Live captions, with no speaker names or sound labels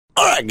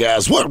All right,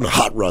 guys, welcome to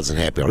Hot Rods and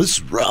Happy Hour. This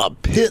is Rob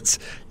Pitts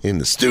in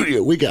the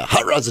studio. We got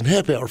Hot Rods and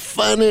Happy Hour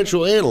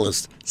financial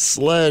analyst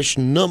 /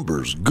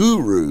 numbers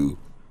guru,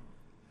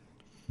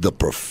 the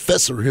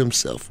professor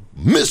himself,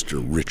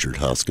 Mr. Richard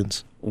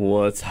Hoskins.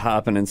 What's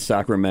happening in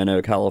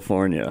Sacramento,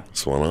 California?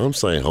 That's what I'm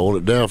saying. Hold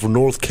it down for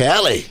North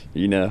Cali.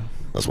 You know.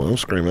 That's what I'm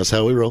screaming. That's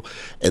how we roll.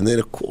 And then,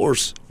 of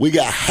course, we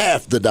got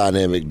half the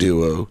dynamic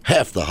duo,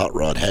 half the hot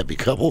rod happy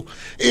couple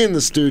in the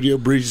studio.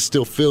 Breezy's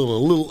still feeling a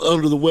little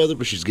under the weather,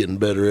 but she's getting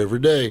better every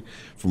day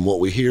from what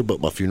we hear.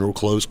 But my funeral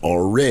clothes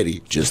are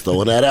ready. Just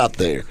throwing that out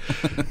there.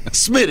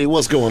 Smitty,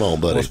 what's going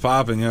on, buddy? What's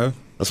popping, yo?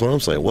 That's what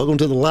I'm saying. Welcome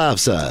to the live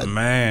side.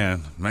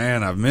 Man,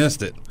 I've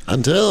missed it.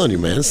 I'm telling you,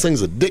 man, this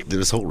thing's addictive,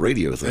 this whole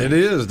radio thing. It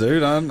is,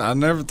 dude. I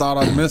never thought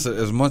I'd miss it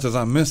as much as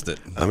I missed it.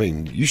 I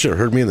mean, you should have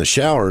heard me in the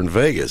shower in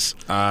Vegas.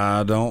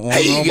 I don't want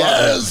Hey, to know you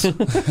guys.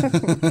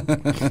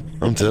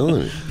 I'm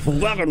telling you.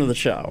 Welcome to the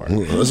shower.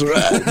 That's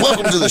right.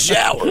 Welcome to the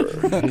shower.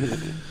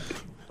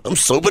 I'm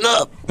soaping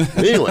up.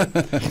 Anyway.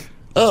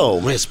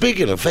 Oh, man,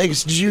 speaking of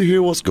Vegas, did you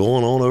hear what's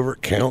going on over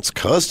at Counts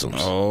Customs?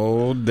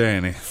 Oh,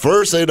 Danny.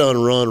 First, they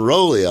done run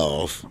Rolly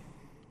off.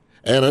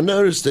 And I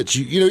noticed that,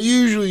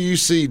 usually you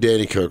see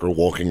Danny Coker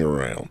walking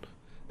around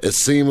at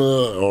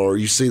SEMA, or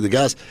you see the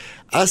guys.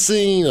 I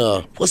seen,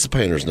 what's the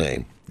painter's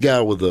name? Guy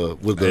with the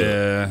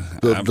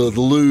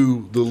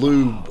Lou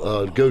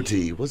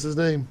goatee. What's his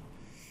name?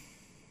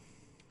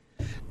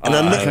 And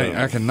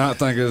I cannot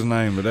think of his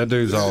name, but that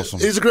dude's awesome.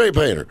 He's a great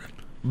painter.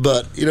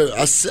 But,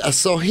 I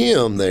saw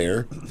him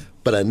there,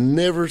 but I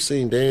never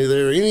seen Danny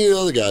there. Any of the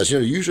other guys,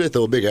 usually they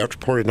throw a big after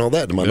party and all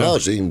that. To my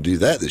knowledge, they didn't do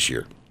that this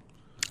year.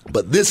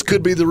 But this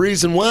could be the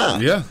reason why.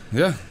 Yeah.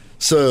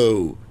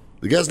 So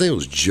the guy's name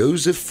was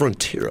Joseph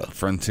Frontiera.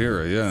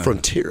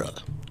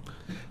 Frontiera.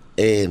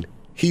 And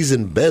he's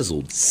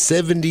embezzled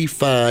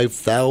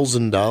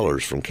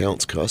 $75,000 from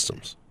Counts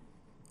Customs.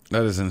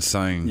 That is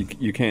insane.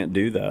 You can't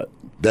do that.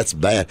 That's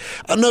bad.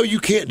 I know you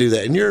can't do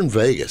that, and you're in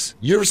Vegas.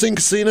 You ever seen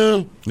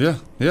Casino? Yeah.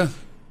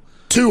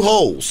 2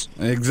 holes.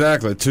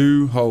 Exactly,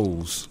 2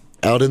 holes.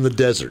 Out in the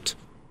desert.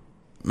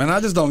 Man,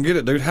 I just don't get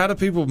it, dude. How do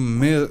people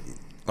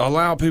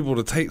allow people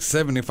to take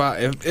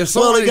 75? If Well,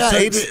 somebody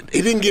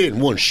he didn't get it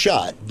in one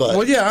shot. But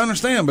well, yeah, I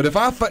understand. But if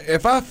I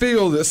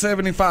feel that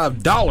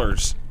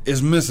 $75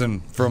 is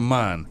missing from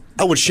mine,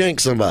 I would shank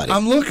somebody.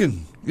 I'm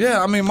looking.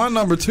 Yeah, I mean, my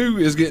number 2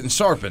 is getting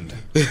sharpened.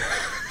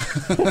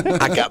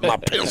 I got my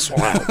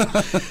pencil out.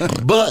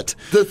 But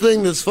the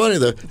thing that's funny,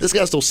 though, this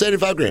guy stole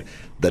 $75,000.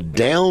 The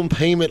down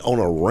payment on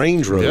a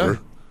Range Rover. Yeah.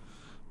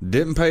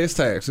 Didn't pay his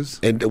taxes.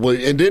 And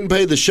didn't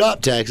pay the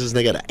shop taxes, and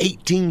they got an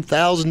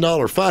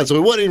 $18,000 fine. So he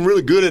wasn't even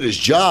really good at his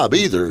job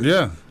either.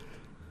 Yeah.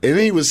 And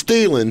he was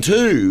stealing,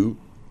 too.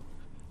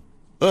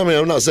 I mean,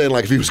 I'm not saying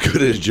like if he was good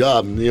at his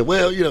job. He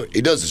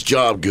does his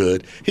job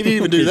good. He didn't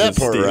even do that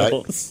part right.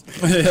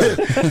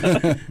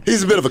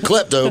 He's a bit of a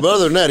klepto, but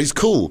other than that, he's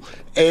cool.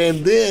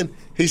 And then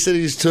he said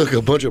he's took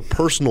a bunch of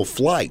personal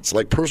flights,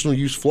 like personal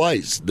use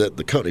flights that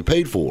the company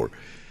paid for.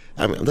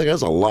 I mean, I think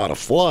that's a lot of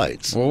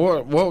flights.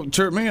 Well, what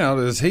tripped me out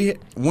is he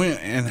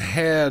went and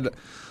had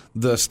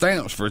the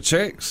stamps for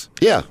checks.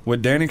 Yeah.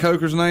 With Danny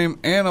Coker's name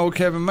and old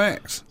Kevin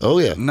Mack's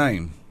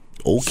name.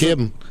 Old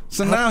Kevin.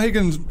 So now he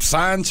can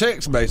sign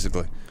checks,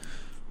 basically.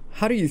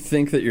 How do you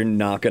think that you're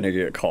not going to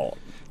get caught?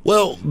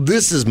 Well,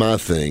 this is my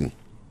thing.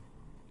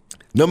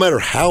 No matter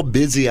how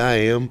busy I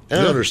am, I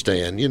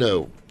understand,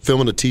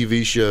 filming a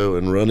TV show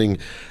and running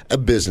a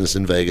business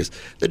in Vegas,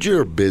 that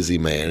you're a busy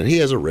man. And he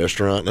has a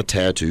restaurant and a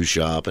tattoo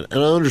shop, and I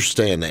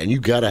understand that. And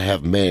you've got to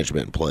have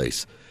management in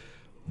place.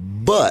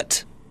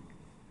 But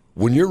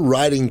when you're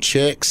writing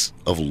checks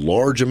of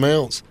large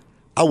amounts,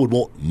 I would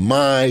want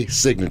my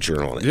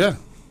signature on it. Yeah.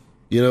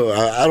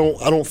 I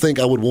don't think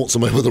I would want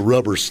somebody with a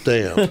rubber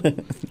stamp.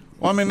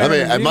 Well, I mean,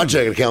 my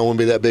checking account wouldn't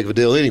be that big of a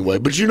deal anyway.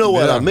 But you know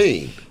what I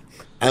mean.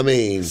 I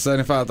mean,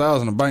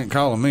 $75,000 a bank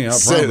calling me. I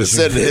promise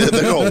you.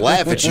 They're gonna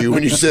laugh at you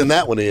when you send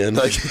that one in.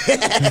 I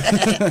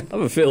have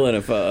a feeling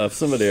if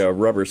somebody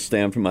rubber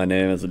stamped my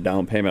name as a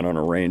down payment on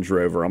a Range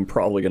Rover, I'm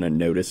probably going to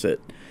notice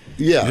it.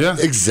 Yeah,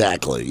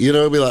 exactly. Be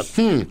like,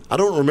 I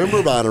don't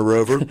remember buying a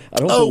Rover. I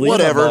don't believe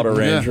whatever. I bought a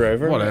Range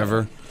Rover.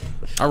 Whatever.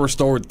 I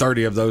restored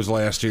 30 of those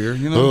last year.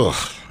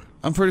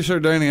 I'm pretty sure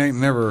Danny ain't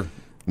never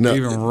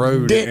even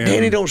rode.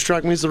 Danny don't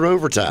strike me as the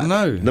Rover type.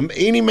 No.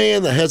 Any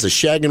man that has a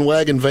shaggin'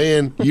 wagon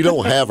van, you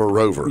don't have a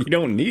Rover. You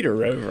don't need a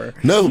Rover.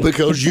 No,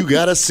 because you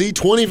got a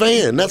C20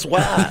 van. That's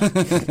why.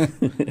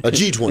 A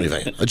G20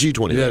 van. A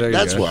G20 van.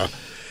 That's why.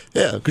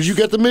 Yeah, because you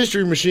got the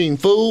Mystery Machine,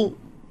 fool.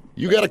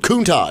 You got a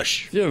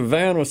Countach. If you have a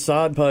van with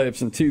side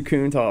pipes and 2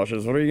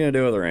 Countaches, what are you going to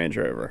do with a Range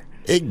Rover?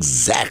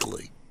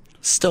 Exactly.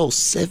 Stole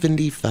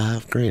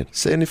 $75,000.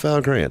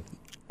 $75,000.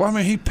 Well, I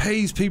mean, he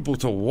pays people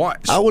to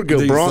watch. I would go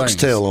these Bronx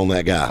things. tail on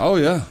that guy. Oh,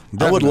 yeah.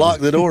 Definitely. I would lock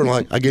the door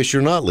and I guess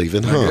you're not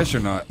leaving, huh? I guess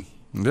you're not.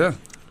 Yeah.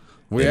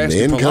 And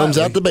then comes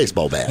out the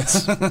baseball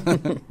bats.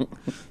 But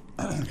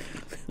I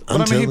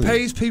mean, he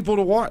pays people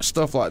to watch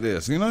stuff like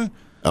this,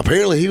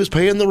 Apparently, he was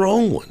paying the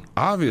wrong one.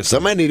 Obviously.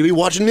 Somebody need to be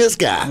watching this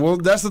guy. Well,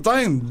 that's the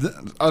thing.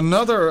 An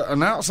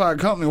outside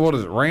company, what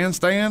is it,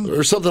 Randstand?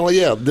 Or something like,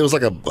 yeah, there was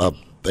like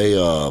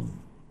a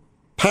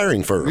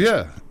hiring firm.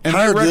 Yeah. And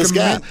hired this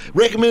guy.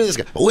 Recommended this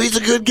guy. Oh, he's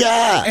a good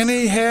guy. And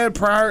he had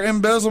prior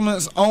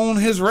embezzlements on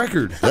his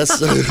record.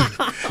 That's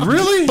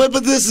really?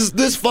 But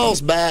this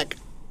falls back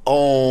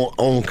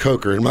on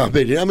Coker, in my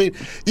opinion. I mean,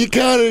 you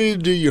kind of need to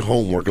do your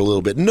homework a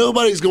little bit.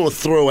 Nobody's going to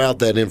throw out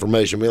that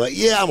information and be like,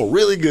 yeah, I'm a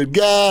really good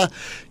guy.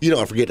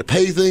 I forget to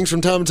pay things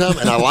from time to time,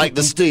 and I like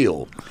to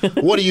steal.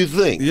 What do you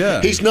think?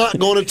 Yeah. He's not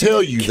going to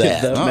tell you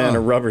that. Give that man a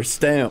rubber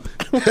stamp.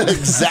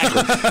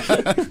 Exactly.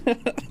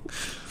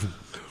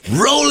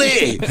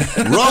 Rolly,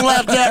 roll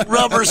out that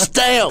rubber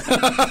stamp.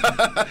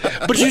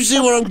 But you see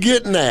what I'm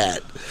getting at.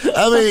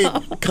 I mean,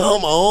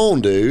 come on,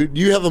 dude.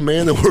 You have a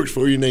man that works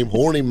for you named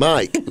Horny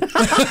Mike.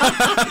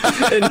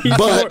 And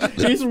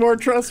he's more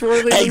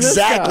trustworthy than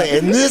exactly. this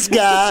guy. And this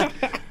guy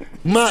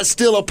might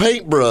steal a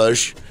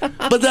paintbrush,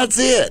 but that's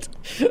it.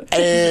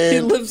 And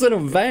he lives in a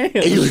van.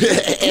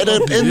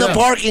 in the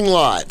parking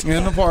lot.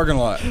 In the parking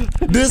lot.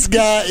 This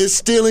guy is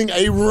stealing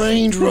a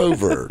Range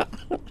Rover.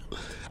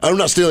 I'm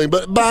not stealing,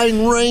 but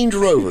buying Range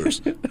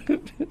Rovers.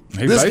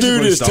 This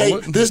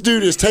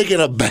dude is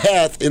taking a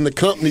bath in the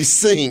company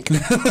sink.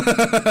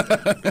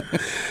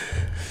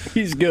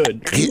 He's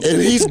good.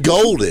 And he's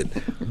golden.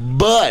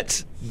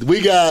 But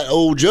we got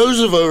old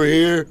Joseph over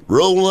here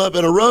rolling up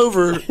in a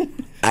Rover.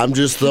 I'm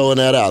just throwing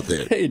that out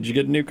there. Hey, did you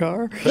get a new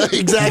car?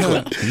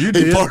 Exactly. You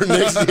did.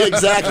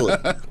 Exactly.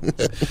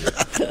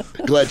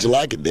 Glad you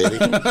like it, Danny.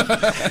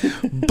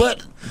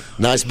 But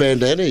nice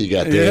bandana you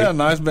got there. Yeah,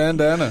 nice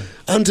bandana.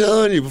 I'm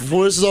telling you,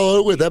 before this is all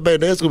over with, that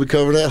bandana's going to be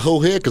covering that whole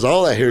head because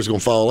all that hair is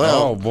going to fall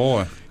out. Oh,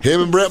 boy.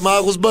 Him and Brett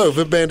Michaels both.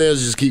 Them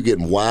bandanas just keep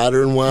getting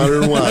wider and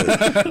wider and wider.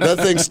 That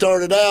thing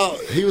started out.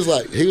 He was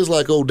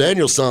like old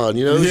Danielson,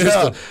 Yeah.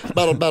 Just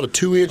about a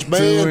 2-inch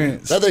man. 2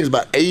 inch. That thing's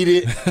about 8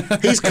 inch.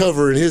 He's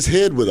covering his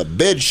head with a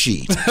bed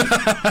sheet.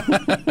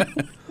 I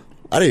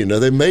didn't even know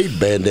they made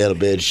bandana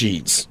bed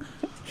sheets.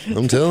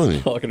 I'm telling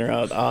you. Walking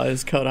around with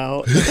eyes cut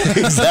out.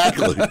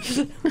 Exactly.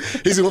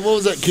 What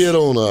was that kid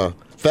on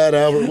Fat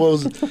Albert? What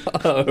was it?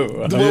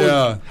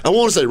 Yeah. I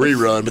want to say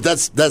rerun, but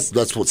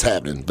that's what's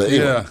happening. But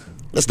anyway, Yeah.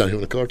 that's not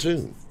even a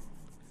cartoon.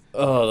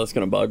 Oh, that's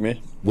going to bug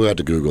me. We'll have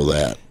to Google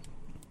that.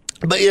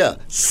 But yeah,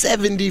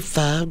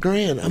 $75,000.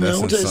 I mean, I'm That's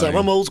gonna tell you insane. something.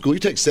 I'm old school. You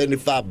take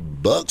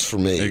 $75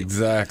 from me,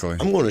 Exactly.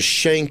 I'm going to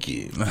shank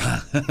you.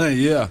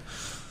 Yeah.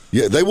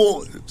 Yeah, they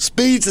won't.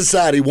 Speed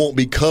Society won't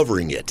be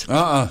covering it.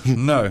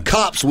 No.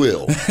 Cops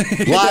will.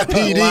 Live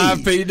PD. Live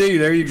PD.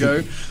 There you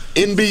go.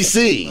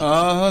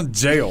 NBC.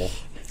 Jail.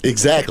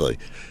 Exactly.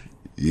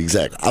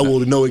 I will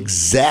know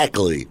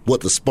exactly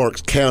what the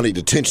Sparks County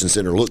Detention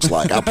Center looks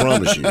like. I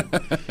promise you.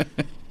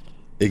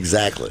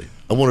 Exactly.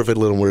 I wonder if they'd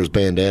let him wear his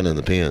bandana in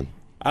the pen.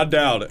 I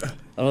doubt it.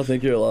 I don't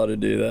think you're allowed to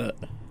do that.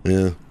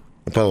 Yeah.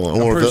 I'm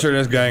pretty sure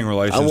that's gang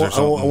relations or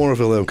something. I wonder if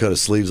they'll let him cut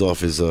his sleeves off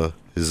his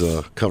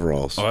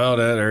coveralls. Well,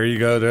 there you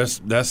go. That's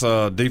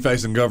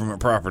defacing government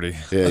property.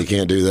 Yeah, you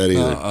can't do that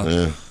either.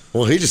 Yeah.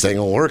 Well, he just ain't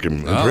gonna work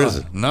in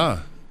prison. No.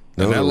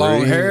 And that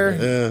long hair,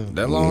 hey, some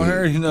They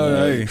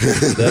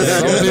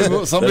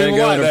people ain't going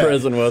like to that.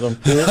 prison with him.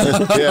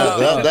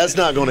 Yeah, that's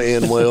not going to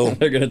end well.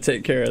 They're going to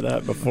take care of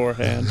that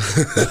beforehand.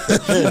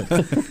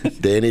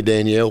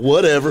 Danielle,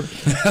 whatever.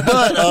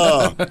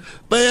 But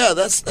yeah,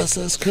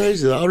 that's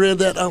crazy. I read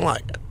that. I'm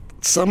like,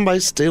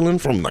 somebody's stealing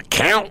from the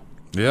count.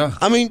 Yeah.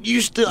 I mean,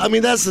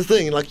 that's the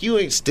thing. Like, you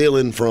ain't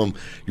stealing from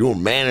your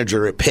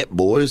manager at Pep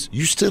Boys.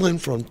 You stealing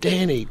from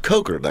Danny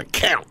Coker, the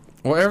count.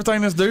 Well, everything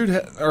this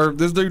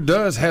dude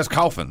does has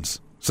coffins,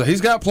 so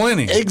he's got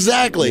plenty.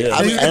 Exactly. Yeah.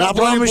 I mean, and I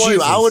promise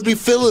you, I would be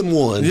filling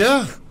one.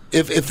 Yeah.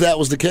 If that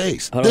was the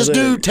case. This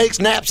dude takes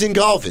naps in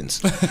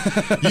coffins.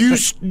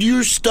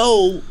 You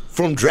stole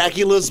from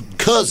Dracula's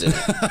cousin,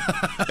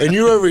 and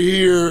you're over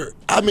here.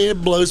 I mean,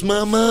 it blows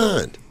my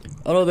mind.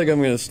 I don't think I'm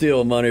going to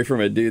steal money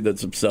from a dude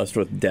that's obsessed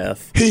with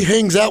death. He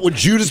hangs out with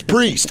Judas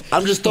Priest.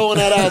 I'm just throwing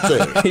that out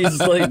there. He's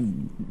like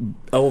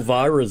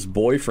Elvira's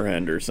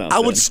boyfriend or something. I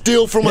would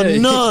steal from a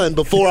nun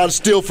before I'd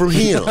steal from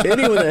him.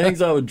 Anyone that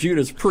hangs out with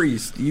Judas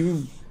Priest,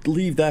 you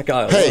leave that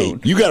guy Hey,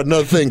 alone. you got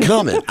another thing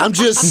coming. I'm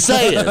just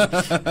saying.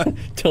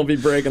 Don't be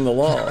breaking the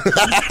law.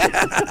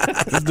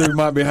 This dude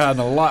might be hiding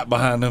a lot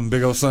behind them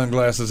big old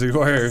sunglasses he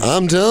wears.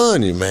 I'm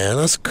telling you, man.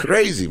 That's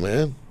crazy,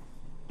 man.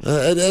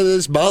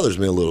 This bothers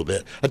me a little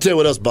bit. I tell you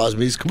what else bothers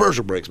me. These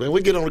commercial breaks, man.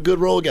 We get on a good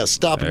roll, we got to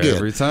stop again.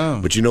 Every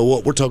time. But you know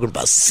what? We're talking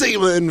about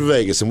SEMA in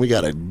Vegas, and we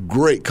got a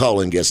great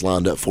call-in guest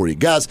lined up for you.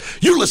 Guys,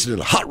 you're listening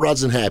to Hot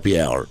Rods and Happy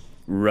Hour.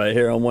 Right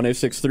here on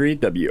 106.3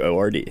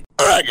 WORD.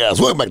 All right, guys.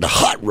 Welcome back to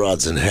Hot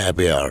Rods and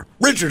Happy Hour.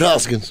 Richard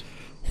Hoskins.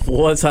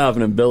 What's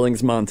happening in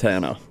Billings,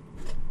 Montana?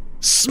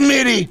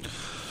 Smitty.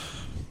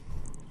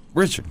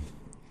 Richard.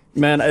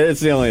 Man, it's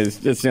the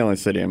only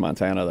city in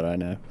Montana that I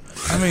know.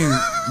 I mean,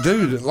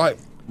 dude, like,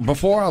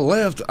 before I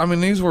left, I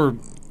mean, these were,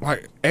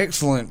 like,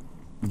 excellent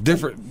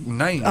different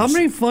names. How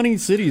many funny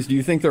cities do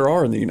you think there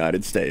are in the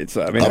United States?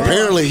 I mean,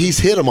 Apparently, he's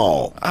hit them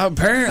all.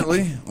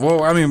 Apparently.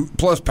 Well, I mean,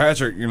 plus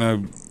Patrick,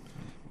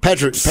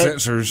 Patrick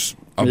censors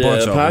a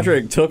bunch of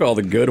Patrick them. took all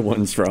the good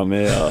ones from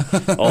me. All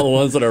the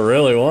ones that I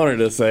really wanted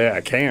to say,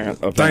 I can't.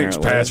 Thanks,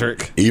 Apparently.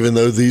 Patrick. even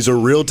though these are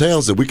real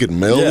towns that we could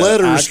mail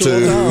letters actual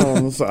to.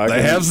 towns.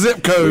 They have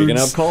zip codes. We can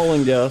have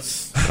calling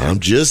guests. I'm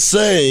just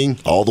saying,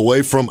 all the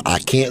way from I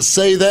can't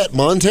say that,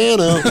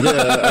 Montana.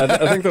 Yeah,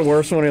 I think the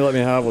worst one he let me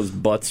have was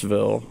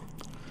Buttsville.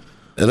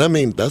 And I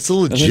mean, that's a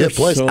legit there's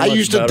place. so I much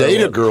used to better date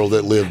a ones. girl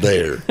that lived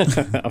there.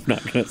 I'm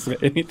not going to say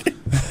anything.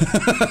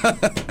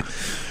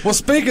 Well,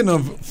 speaking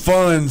of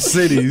fun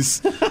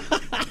cities,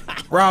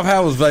 Rob,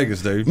 how was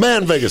Vegas, dude?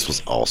 Man, Vegas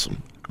was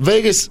awesome.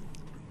 Vegas,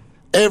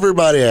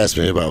 everybody asks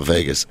me about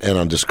Vegas, and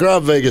I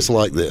describe Vegas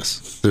like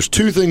this. There's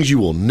two things you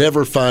will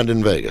never find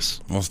in Vegas.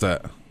 What's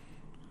that?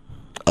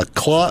 A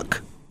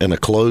clock and a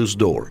closed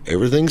door.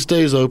 Everything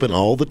stays open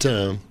all the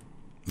time,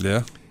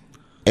 Yeah.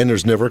 and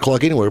there's never a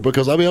clock anywhere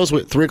because I'll be honest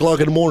with you, 3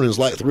 o'clock in the morning is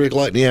like 3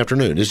 o'clock in the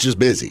afternoon. It's just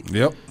busy.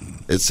 Yep.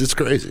 It's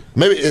crazy.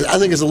 Maybe I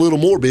think it's a little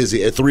more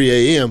busy at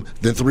 3 a.m.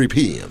 than 3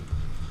 p.m.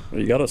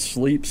 You got to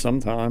sleep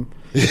sometime.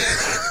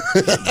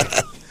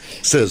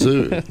 Says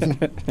who?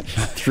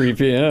 3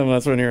 p.m.,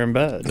 that's when you're in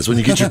bed. That's when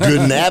you get your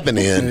good napping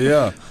in.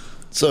 Yeah.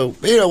 So,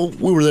 we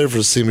were there for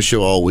the SEMA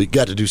show all week.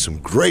 Got to do some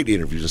great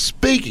interviews. And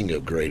speaking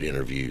of great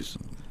interviews,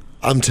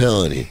 I'm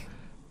telling you,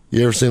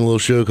 you ever seen a little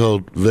show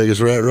called Vegas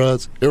Rat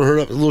Rods? Ever heard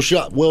of it? A little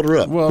shop, weld her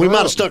up. Weld We her might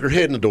up. have stuck her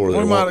head in the door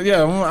there. We might,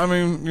 yeah. Well, I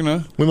mean, We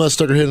might have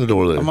stuck her head in the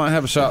door there. I might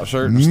have a shop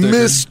shirt and sticker.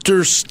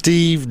 Mr.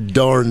 Steve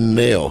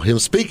Darnell. Him,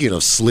 speaking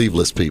of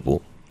sleeveless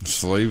people,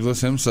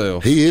 Sleeveless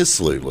himself. he is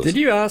sleeveless. Did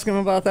you ask him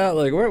about that?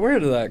 Like, where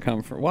did that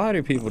come from? Why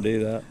do people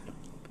do that?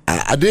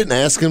 I didn't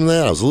ask him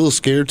that. I was a little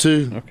scared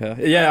too.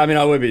 Okay. Yeah, I mean,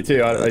 I would be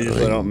too. I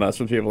usually don't mess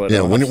with people that Yeah,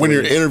 don't when have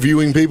you're sleeves.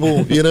 interviewing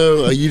people, you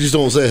just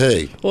don't say,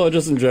 hey. Well,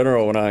 just in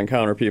general, when I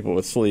encounter people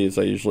with sleeves,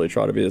 I usually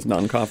try to be as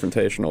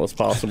non-confrontational as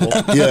possible.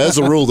 Yeah, as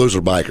a rule, those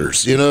are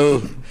bikers,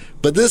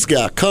 But this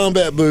guy,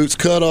 combat boots,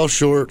 cut-off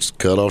shorts,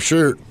 cut-off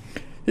shirt.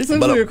 He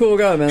seems like a cool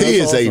guy, man. He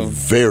That's is a awesome.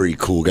 very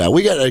cool guy.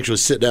 We got to actually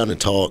sit down and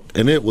talk,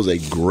 and it was a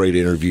great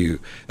interview.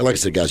 And like I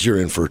said, guys,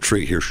 you're in for a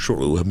treat here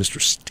shortly. We'll have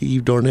Mr.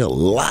 Steve Darnell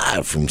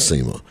live from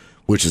SEMA,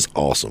 which is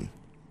awesome.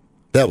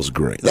 That was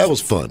great. That was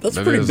fun. That's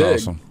That pretty is big.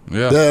 awesome.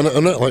 Yeah. Yeah,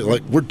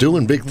 like we're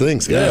doing big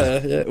things,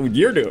 guys. Yeah,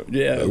 you're doing.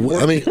 Yeah,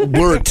 I mean,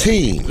 we're a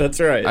team.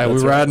 that's right. Hey, we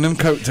that's right. riding them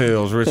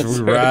coattails, Richard.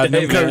 We right. riding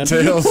them Hey, man.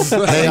 coattails.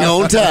 Hang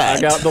on tight.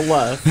 I got the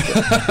left.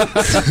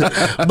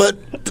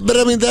 but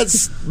I mean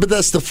that's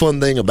the fun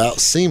thing about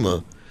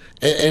SEMA.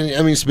 And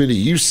I mean, Smitty,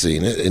 you've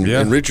seen it, and, Yeah.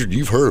 and Richard,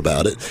 you've heard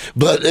about it.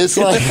 But it's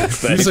like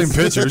You've seen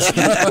pictures.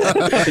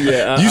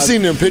 Yeah, you've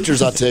seen them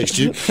pictures I text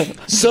you.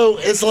 So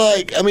it's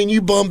like, I mean,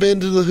 you bump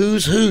into the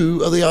who's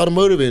who of the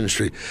automotive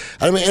industry.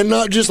 I mean, and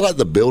not just like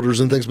the builders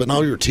and things, but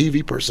all your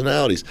TV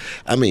personalities.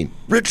 I mean,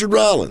 Richard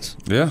Rollins,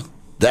 Yeah.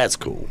 that's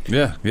cool.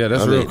 Yeah. Yeah.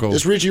 That's I real mean, cool.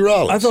 It's Richie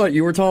Rollins. I thought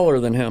you were taller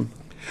than him.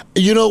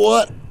 You know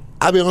what?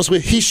 I'll be honest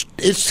with you.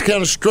 It's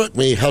kind of struck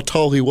me how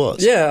tall he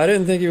was. Yeah, I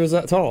didn't think he was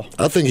that tall.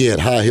 I think he had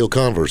high heel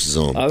Converses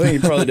on. I think he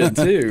probably did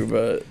too,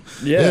 but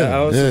I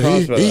was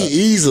surprised by he that.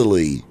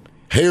 easily,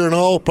 hair and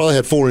all, probably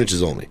had 4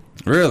 inches on me.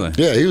 Really?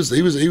 Yeah, he was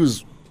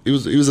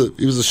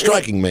a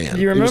striking man.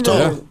 You He was tall.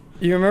 remember?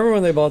 You remember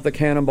when they bought the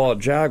Cannonball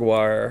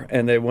Jaguar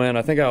and they went,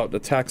 I think, out to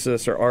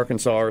Texas or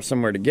Arkansas or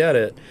somewhere to get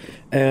it,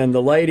 and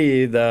the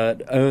lady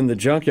that owned the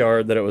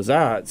junkyard that it was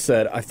at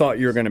said, "I thought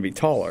you were going to be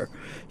taller."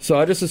 So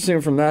I just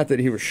assumed from that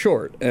he was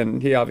short,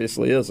 and he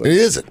obviously isn't. He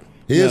isn't.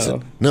 He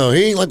isn't. No,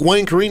 he ain't like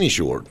Wayne Carini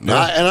short.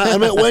 I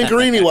met Wayne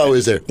Carini while I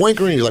was there. Wayne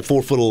Carini's like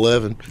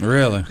 4'11".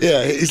 Really?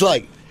 Yeah, he's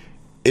like.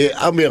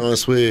 I'll be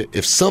honest with you.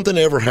 If something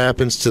ever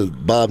happens to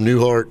Bob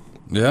Newhart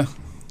Yeah.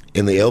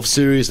 in the Elf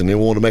series and they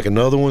want to make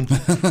another one,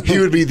 he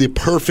would be the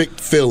perfect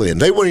fill-in.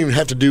 They wouldn't even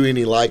have to do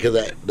any like of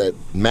that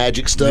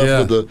magic stuff.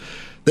 Yeah.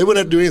 They wouldn't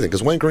have to do anything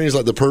because Wayne Carini's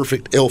like the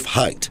perfect elf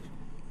height.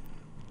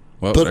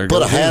 Well, there Put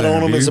goes a his hat on him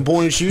interview. and some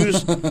pointed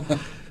shoes.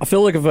 I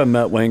feel like if I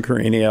met Wayne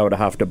Carini, I would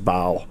have to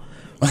bow.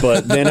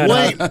 But then I'd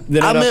Wayne- have,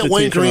 then I I'd have met to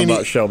Wayne teach him Carini-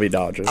 about Shelby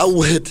Dodges.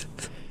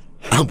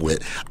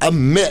 I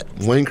met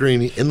Wayne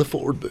Carini in the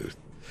Ford booth.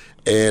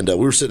 And we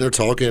were sitting there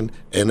talking,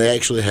 and they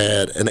actually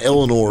had an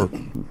Eleanor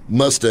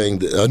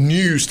Mustang, a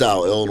new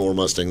style Eleanor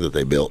Mustang that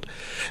they built.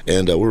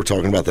 And we were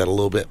talking about that a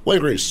little bit. Wayne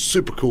Carini's a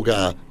super cool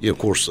guy. Of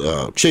course,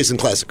 chasing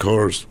classic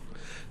cars.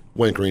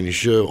 Wayne Carini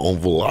show on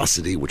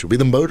Velocity, which will be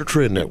the Motor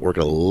Trend Network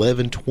at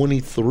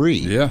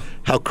 11:23. Yeah.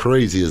 How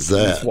crazy is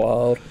that? It's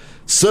wild.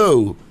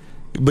 So,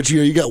 but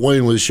you got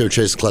Wayne with his show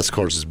Chasing Classic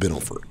Cars has been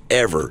on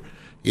forever.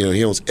 He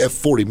owns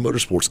F40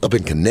 Motorsports up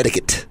in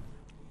Connecticut.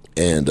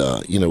 And,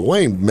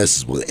 Wayne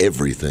messes with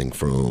everything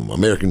from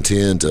American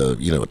 10 to,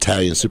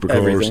 Italian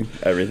supercars.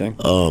 Everything.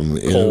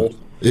 Cole.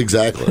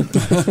 Exactly.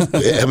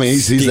 I mean,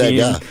 he's that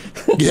guy.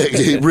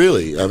 Yeah,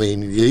 really. I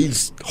mean,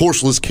 he's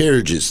horseless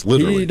carriages,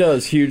 literally. He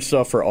does huge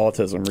stuff for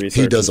autism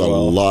research. He does as well.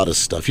 a lot of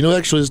stuff.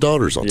 Actually, his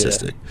daughter's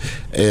autistic.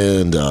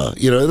 And,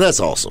 that's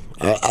awesome.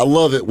 I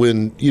love it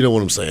when, you know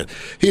what I'm saying.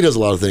 He does a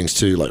lot of things,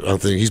 too. Like, I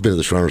think he's been at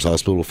the Shriners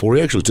Hospital before.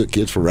 He actually took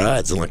kids for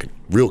rides in, like, a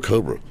real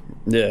Cobra.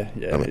 Yeah.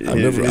 I mean,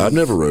 I've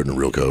never rode in a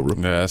real Cobra.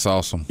 Yeah, that's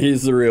awesome.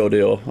 He's the real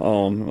deal.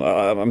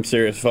 I'm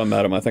serious. If I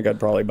met him, I think I'd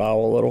probably bow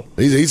a little.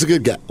 He's a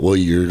good guy. Well,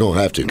 you're going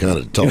to have to kind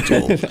of talk to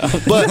him.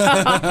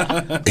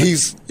 But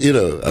he's,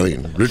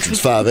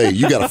 Richard's 5'8".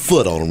 You got a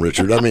foot on him,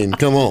 Richard. I mean,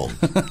 come on.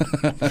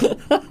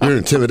 You're an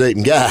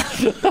intimidating guy.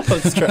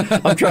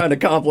 I'm trying to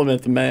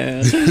compliment the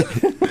man.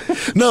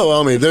 No,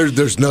 I mean,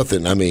 there's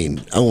nothing. I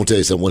mean, I won't tell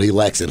you something. What he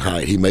lacks in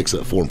height, he makes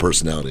up for in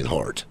personality and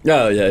heart.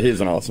 Oh, yeah,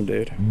 he's an awesome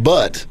dude.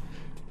 But,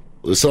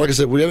 so like I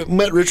said, we haven't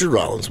met Richard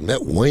Rollins, we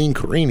met Wayne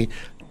Carini,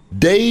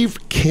 Dave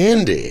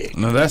Kendi.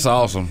 No, that's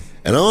awesome.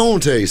 And I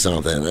want to tell you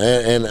something,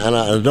 and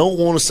I don't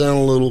want to sound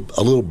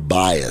a little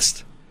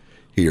biased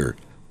here,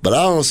 but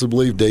I honestly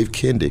believe Dave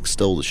Kendi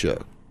stole the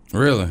show.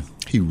 Really?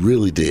 He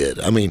really did.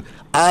 I mean,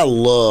 I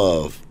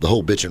love the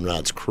whole Bitchin'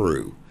 Rides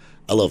crew.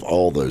 I love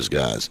all those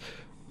guys.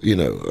 I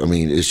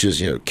mean, it's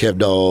just, Kev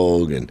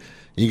Dog, and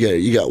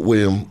you got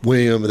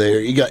William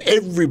there. You got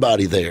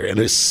everybody there, and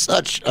it's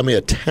such,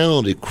 a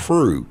talented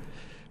crew.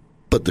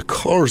 But the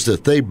cars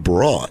that they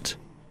brought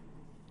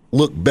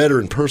look better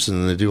in person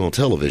than they do on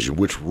television,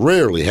 which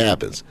rarely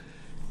happens.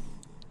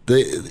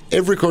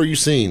 Every car you've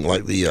seen,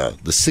 like the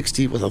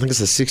 60, I think it's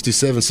a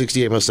 67,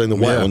 68 Mustang, the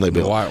white one they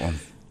built. The white one.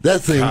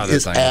 That thing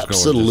is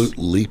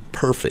absolutely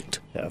perfect.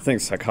 Yeah, I think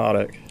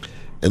psychotic.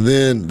 And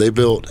then they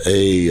built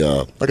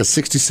a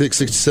 66,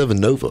 67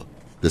 Nova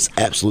that's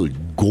absolutely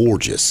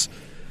gorgeous.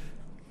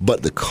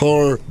 But the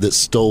car that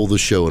stole the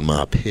show, in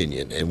my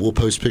opinion, and we'll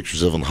post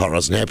pictures of it on the Hot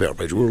Rods and Happy Hour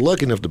page. We were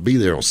lucky enough to be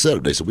there on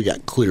Saturday, so we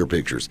got clear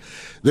pictures.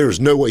 There is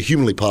no way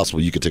humanly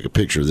possible you could take a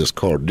picture of this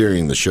car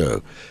during the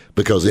show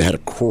because it had a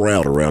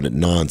crowd around it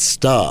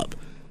nonstop.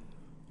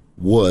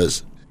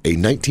 Was a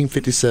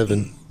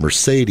 1957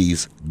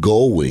 Mercedes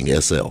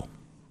Gullwing SL.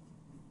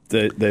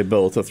 They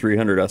built a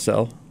 300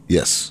 SL?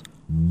 Yes.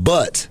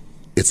 But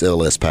it's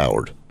LS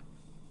powered.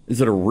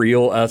 Is it a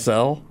real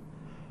SL?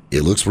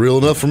 It looks real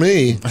enough for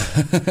me.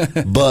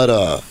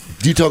 But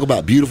you talk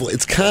about beautiful.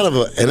 It's kind of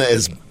and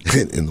as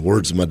in the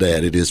words of my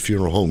dad, it is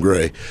funeral home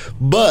gray.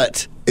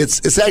 But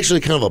it's actually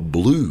kind of a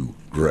blue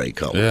gray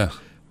color. Yeah.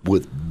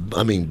 With,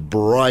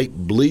 bright,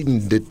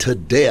 bleeding to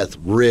death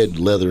red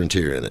leather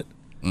interior in it.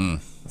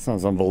 That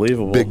sounds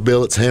unbelievable. Big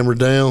billets hammered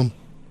down.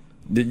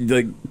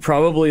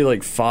 Probably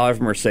 5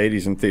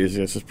 Mercedes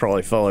enthusiasts just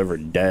probably fell over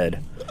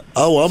dead.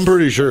 Oh, I'm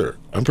pretty sure.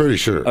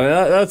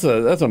 That's a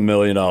 $1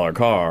 million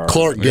car.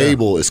 Clark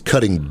Gable is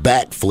cutting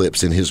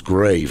backflips in his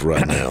grave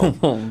right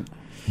now.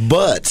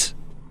 But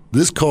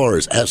this car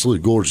is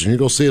absolutely gorgeous, and you're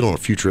going to see it on a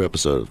future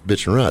episode of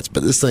Bitchin' Rides.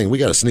 But this thing, we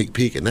got a sneak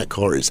peek, and that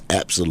car is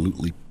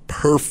absolutely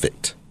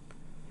perfect.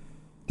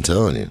 I'm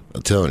telling you. I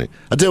tell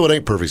you what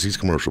ain't perfect is these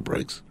commercial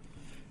brakes.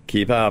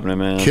 Keep happening,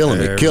 man.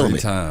 Killing me.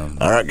 Time.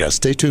 All right, guys,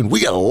 stay tuned.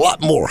 We got a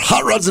lot more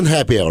Hot Rods and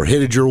Happy Hour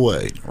headed your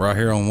way. Right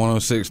here on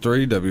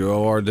 106.3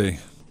 WORD.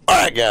 All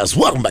right, guys,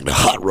 welcome back to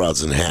Hot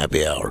Rods and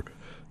Happy Hour.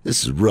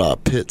 This is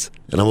Rob Pitts,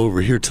 and I'm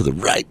over here to the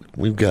right.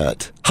 We've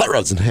got Hot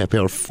Rods and Happy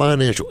Hour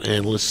financial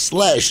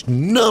analyst /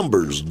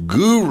 numbers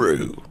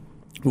guru.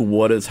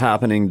 What is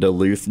happening,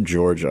 Duluth,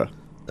 Georgia?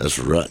 That's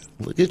right.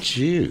 Look at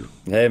you.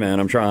 Hey, man,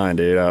 I'm trying,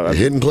 dude. You're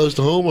hitting close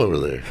to home over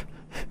there.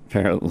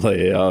 Apparently,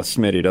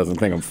 Smitty doesn't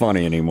think I'm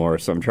funny anymore,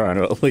 so I'm trying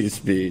to at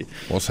least be.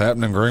 What's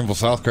happening in Greenville,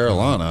 South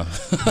Carolina?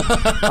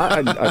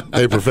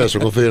 Hey, Professor,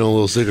 go feed on a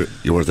little secret.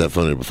 You weren't that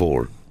funny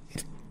before.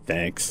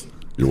 Thanks.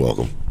 You're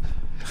welcome.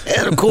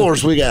 And, of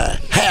course, we got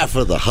half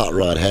of the Hot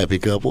Rod happy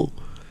couple.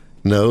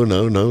 No.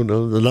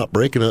 They're not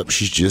breaking up.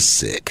 She's just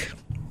sick.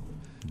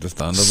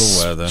 Just under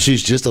the weather.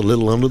 She's just a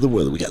little under the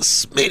weather. We got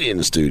Smitty in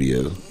the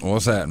studio.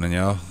 What's happening,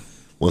 y'all?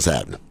 What's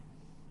happening?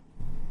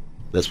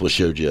 That's what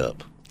showed you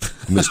up.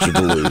 Mr.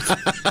 Duluth.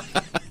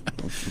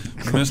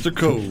 Mr.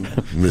 Cool.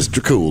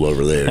 Mr. Cool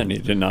over there. I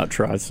need to not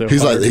try so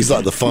he's hard. He's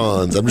like the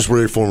Fonz. I'm just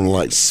ready for him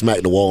to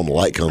smack the wall and the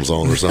light comes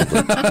on or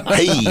something.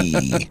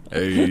 Hey.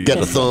 Got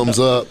the thumbs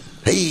up.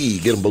 Hey,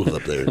 get them both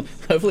up there.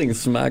 Hopefully, you can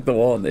smack the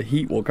wall and the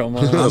heat will come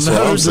on. That's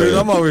what I'm saying. Dude,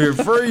 I'm over here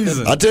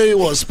freezing. I tell you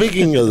what,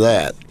 speaking of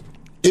that,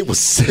 it was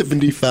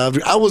 75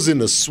 degrees. I was in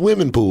the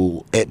swimming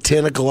pool at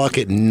 10 o'clock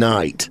at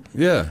night.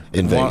 Yeah.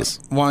 In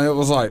Vegas. Why it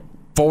was like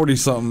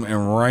 40-something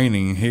and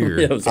raining here.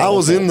 Yeah, I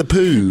was in the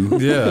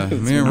pool. Yeah,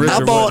 me and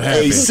Richard I bought wasn't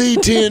happy.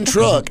 a C10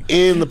 truck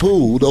in the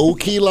pool, the old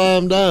Key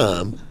Lime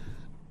Dime,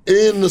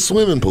 in the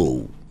swimming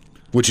pool.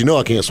 Which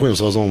I can't swim,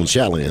 so I was on the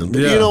shallow end.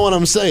 But Yeah. you know what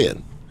I'm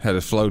saying. Had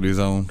his floaties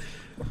on.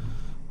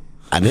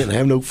 I didn't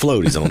have no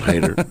floaties on,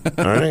 hater.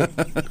 All right?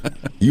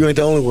 You ain't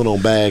the only one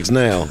on bags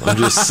now. I'm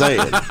just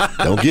saying.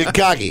 Don't get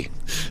cocky.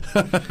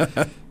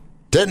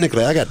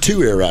 Technically, I got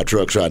 2 air ride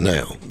trucks right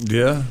now.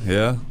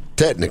 Yeah.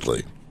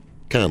 Technically.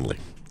 Kindly.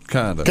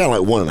 Kind of. Kind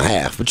of like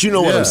 1.5, but you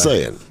know what Yeah. I'm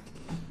saying.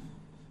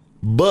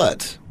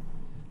 But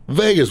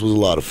Vegas was a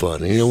lot of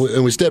fun.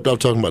 And we stepped off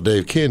talking about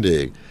Dave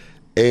Kendig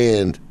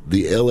and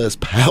the LS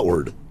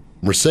powered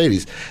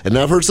Mercedes. And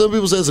now I've heard some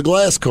people say it's a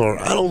glass car.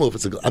 I don't know if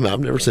it's I've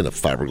never seen a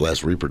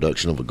fiberglass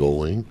reproduction of a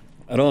Gullwing.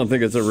 I don't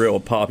think it's a real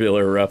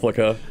popular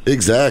replica.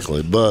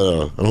 Exactly,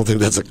 but I don't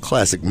think that's a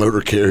classic motor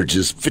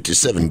carriage's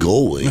 57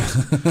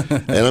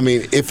 Gullwing. And I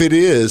mean, if it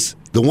is,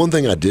 the one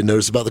thing I did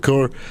notice about the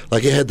car,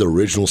 like it had the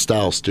original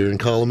style steering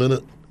column in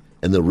it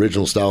and the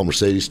original style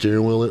Mercedes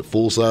steering wheel in it,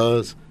 full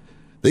size.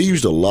 They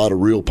used a lot of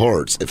real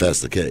parts, if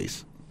that's the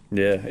case.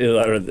 Yeah,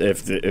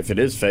 if it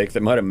is fake, they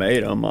might have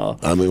made them. I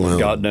mean, well,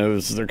 God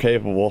knows they're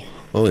capable.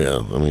 Oh,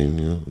 yeah. I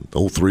mean,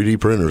 old 3D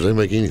printers, they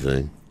make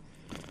anything.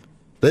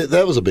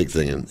 That was a big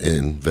thing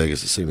in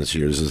Vegas this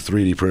year. This is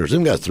 3D printers.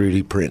 Them guys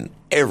 3D print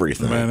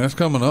everything. Man, that's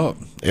coming up.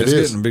 It's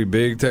getting to be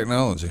big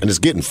technology. And it's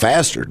getting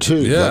faster,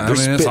 too. Yeah, they're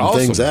spitting awesome.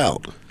 things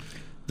out.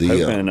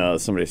 Hoping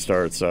somebody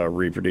starts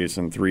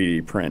reproducing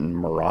 3D printing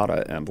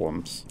Murata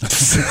emblems.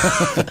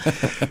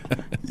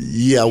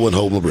 Yeah, I wouldn't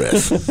hold my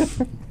breath.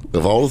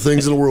 Of all the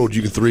things in the world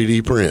you can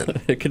 3D print.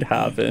 It could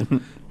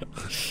happen.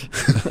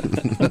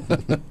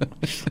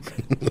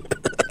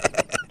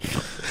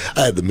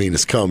 I had the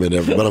meanest comment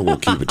ever, but I'm going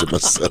to keep it to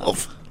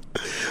myself.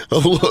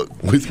 Oh,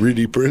 look, we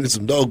 3D printed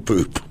some dog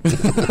poop.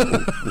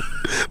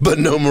 But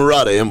no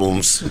Murata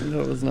emblems.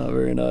 That was not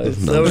very nice.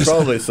 That would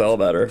probably sell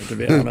better, to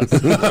be honest.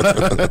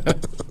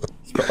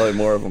 It's probably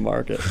more of a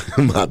market.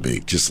 Might be,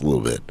 just a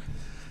little bit.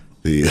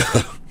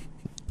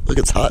 Look,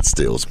 it's hot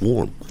still. It's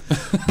warm.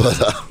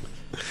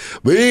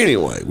 But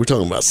anyway, we're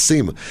talking about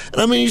SEMA.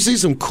 And, I mean, you see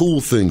some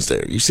cool things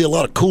there. You see a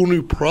lot of cool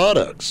new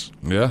products.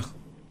 Yeah.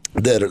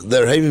 That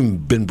haven't even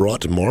been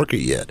brought to market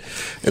yet.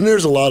 And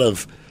there's a lot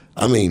of,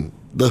 I mean,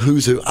 the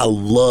who's who. I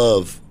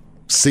love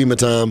SEMA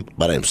time,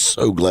 but I'm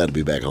so glad to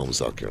be back home in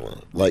South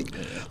Carolina. Like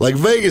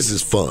Vegas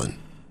is fun,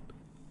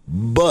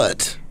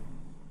 but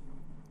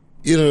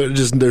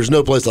just there's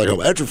no place like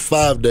home. After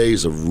 5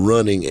 days of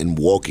running and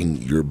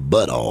walking your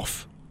butt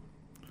off,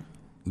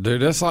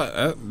 dude, that's like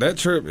that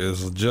trip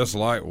is just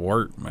like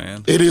work,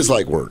 man. It is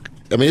like work.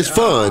 I mean, it's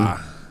fun,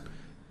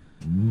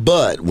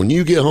 but when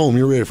you get home,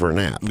 you're ready for a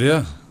nap.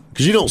 Yeah,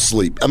 because you don't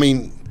sleep. I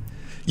mean,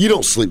 you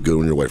don't sleep good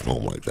when you're away from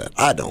home like that.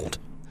 I don't.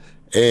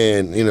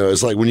 And,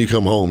 it's like when you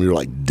come home, you're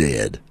like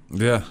dead.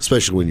 Yeah.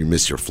 Especially when you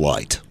miss your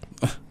flight.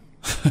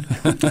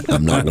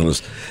 I'm not going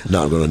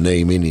to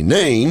name any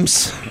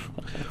names,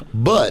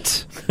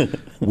 but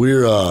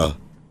we're I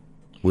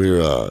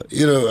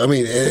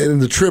mean,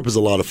 and the trip is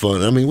a lot of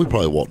fun. I mean, we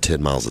probably walked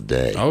 10 miles a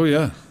day. Oh,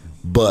 yeah.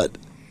 But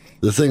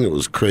the thing that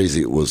was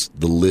crazy was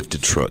the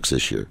lifted trucks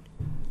this year.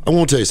 I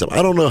want to tell you something.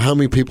 I don't know how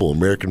many people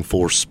American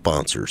Force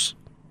sponsors.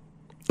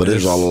 But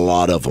there's a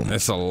lot of them.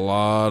 It's a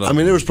lot of them. I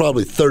mean, there was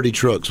probably 30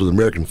 trucks with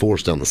American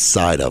Force down the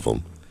side of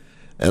them.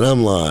 And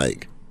I'm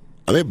like,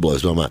 it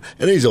blows my mind.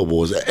 And these old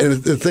boys, and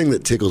the thing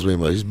that tickles me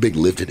about these big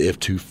lifted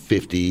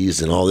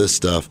F-250s and all this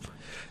stuff,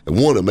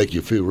 and one to make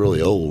you feel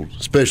really old,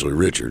 especially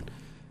Richard.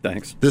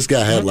 Thanks. This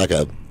guy had like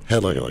a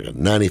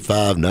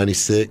 95,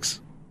 96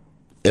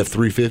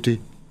 F-350.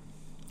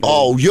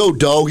 Oh, yo,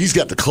 dog, he's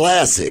got the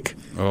classic.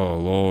 Oh,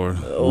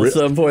 Lord. Old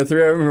 7.3, I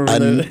remember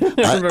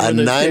a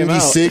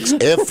 96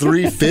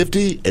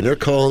 F-350, and they're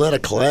calling that a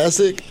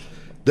classic?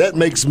 That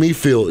makes me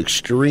feel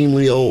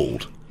extremely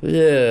old.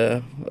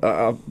 Yeah.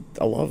 I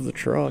love the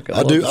truck.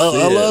 I do.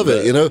 I love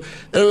it, And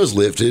it was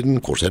lifted, and,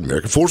 of course, had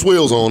American Force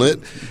wheels on it.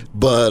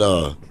 But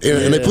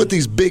and they put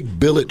these big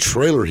billet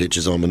trailer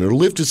hitches on them, and they're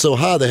lifted so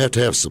high they have to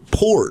have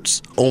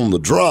supports on the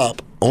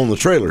drop on the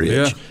trailer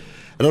hitch. Yeah.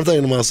 And I'm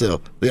thinking to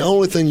myself, the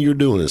only thing you're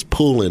doing is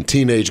pulling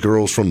teenage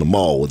girls from the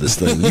mall with this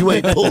thing. You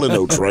ain't pulling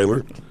no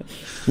trailer.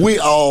 We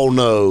all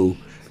know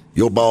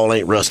your ball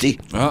ain't rusty.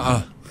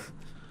 Uh-uh.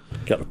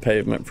 Got a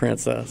pavement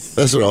princess.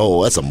 That's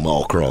a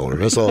mall crawler.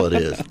 That's all it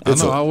is.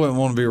 I wouldn't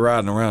want to be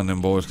riding around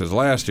them boys because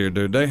last year,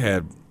 dude, they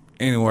had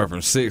anywhere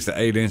from 6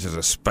 to 8 inches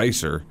of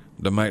spacer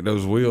to make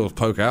those wheels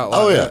poke out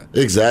like that.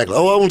 Exactly.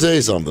 Oh, I want to tell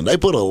you something. They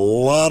put a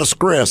lot of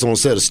scraps on a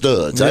set of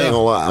studs. I ain't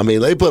gonna lie. I mean,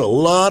 they put a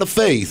lot of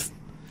faith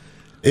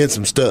in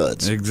some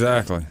studs.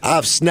 Exactly.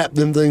 I've snapped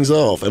them things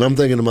off, and I'm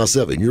thinking to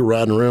myself, and you're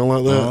riding around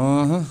like that?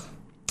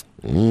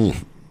 Uh-huh.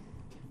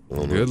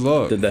 Good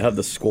luck. Did they have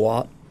the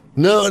squat?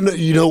 No,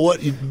 you know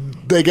what?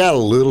 They got a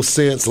little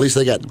sense. At least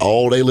they got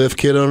all-day lift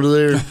kit under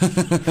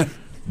there.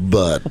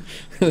 But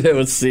it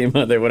was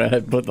SEMA. They would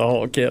have put the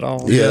whole kit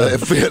on. Yeah,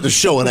 they're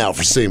showing out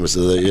for SEMA,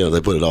 so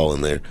they put it all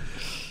in there.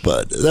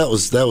 But that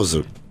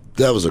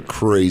was a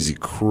crazy,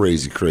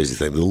 crazy, crazy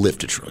thing. The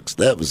lifted trucks.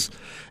 That was,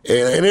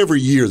 and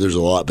every year there's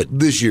a lot, but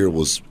this year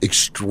was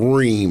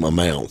extreme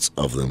amounts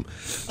of them.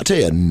 I'll tell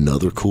you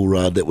another cool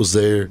ride that was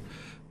there.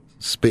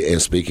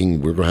 And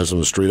speaking, we're going to have some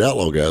of the Street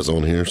Outlaw guys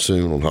on here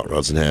soon on Hot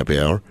Rods and Happy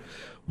Hour.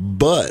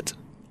 But,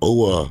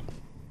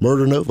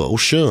 Murder Nova,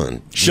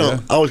 Sean.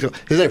 Sean, yeah.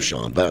 His name's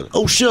Sean. But,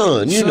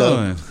 Sean, you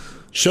know.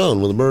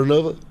 Sean with the Murder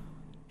Nova.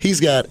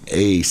 He's got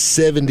a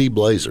 70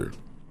 Blazer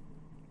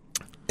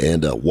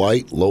and a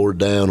white lowered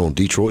down on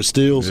Detroit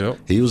steels. Yep.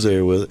 He was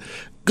there with it.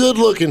 Good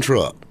looking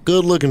truck. Got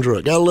a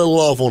little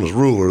off on his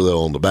ruler,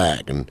 though, on the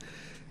back. And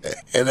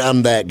And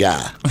I'm that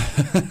guy.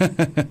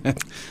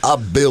 I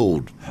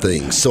build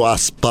things, so I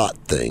spot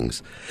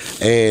things.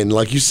 And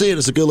like you see it,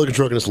 it's a good-looking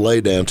truck and it's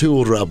laid down.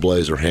 Two-wheel drive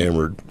blades are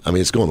hammered. I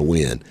mean, it's going to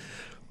win.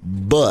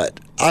 But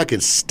I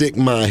could stick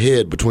my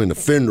head between the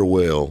fender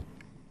well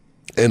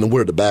and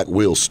where the back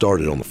wheel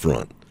started on the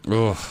front.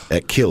 Ugh.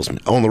 That kills me.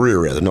 On the rear,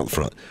 rather, not the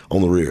front.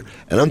 On the rear.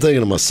 And I'm thinking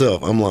to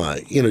myself, I'm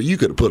like, you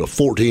could have put a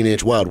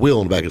 14-inch wide wheel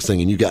on the back of this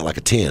thing and you got like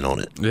a 10 on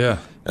it. Yeah.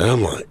 And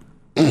I'm like,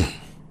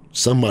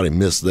 somebody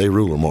missed their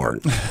ruler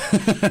mark.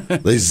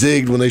 They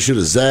zigged when they should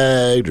have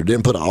zagged or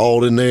didn't put an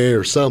alt in there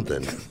or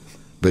something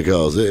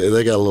because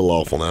they got a little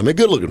off on that. I mean,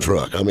 good-looking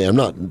truck. I mean, I'm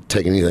not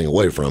taking anything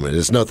away from it.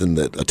 It's nothing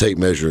that a tape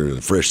measure and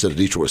a fresh set of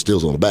Detroit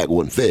Steels on the back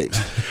wouldn't fix.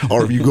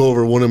 Or if you go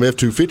over one of them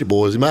F-250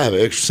 boys, you might have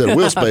an extra set of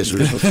wheel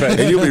spacers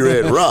and you'll be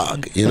ready to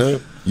rock,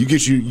 You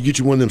get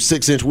you one of them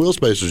 6-inch wheel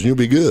spacers and you'll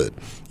be good.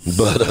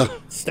 But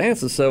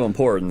stance is so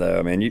important, though.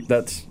 I mean,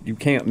 you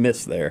can't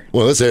miss there.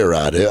 Well, that's air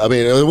ride. I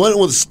mean, it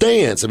wasn't with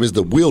stance. I mean, it's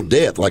the wheel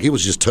depth. Like, it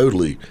was just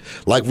totally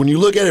like when you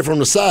look at it from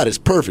the side, it's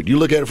perfect. You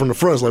look at it from the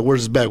front, it's like,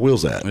 where's his back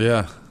wheels at?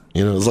 Yeah.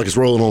 It's like it's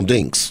rolling on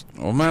dinks.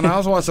 Well, man, I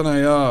was watching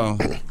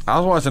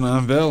an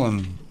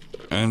unveiling,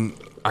 and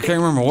I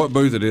can't remember what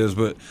booth it is,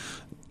 but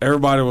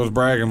everybody was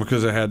bragging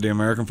because it had the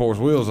American Force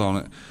wheels on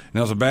it, and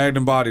it was a bagged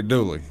and bodied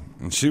dually.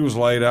 And she was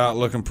laid out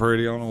looking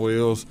pretty on the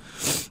wheels,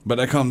 but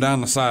they come down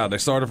the side. They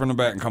started from the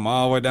back and come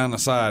all the way down the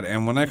side.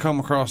 And when they come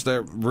across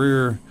that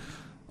rear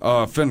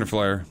fender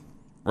flare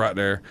right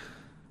there,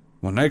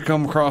 when they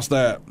come across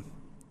that,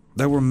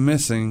 they were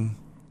missing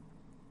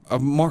a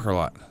marker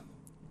light.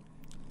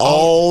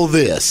 All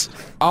this.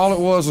 All it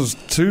was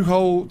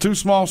two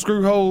small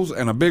screw holes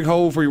and a big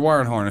hole for your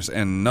wiring harness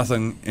and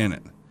nothing in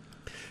it.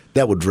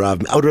 That would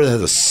drive me. I'd rather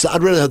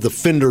have the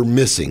fender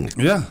missing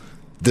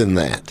than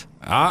that.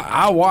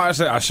 I watched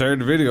it. I shared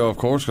the video, of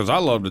course, because I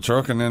love the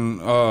truck. And then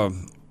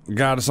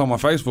guy that's on my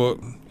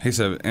Facebook, he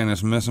said, and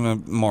it's missing a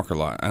marker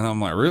light. And I'm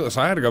like, really?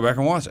 So I had to go back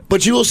and watch it.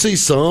 But you will see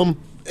some,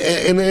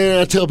 and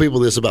I tell people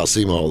this about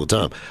SEMA all the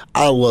time.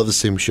 I love the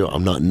SEMA show.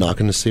 I'm not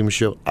knocking the SEMA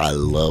show. I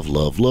love,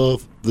 love,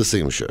 love the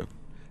SEMA show.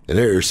 And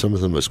there are some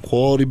of the most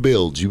quality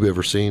builds you've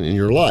ever seen in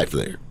your life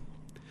there.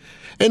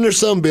 And there's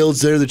some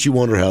builds there that you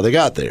wonder how they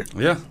got there.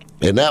 Yeah.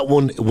 And that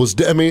one was,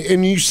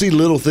 and you see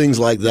little things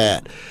like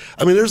that.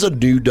 I mean, there's a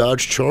new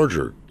Dodge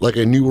Charger, like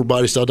a newer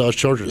body style Dodge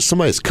Charger.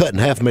 Somebody's cut in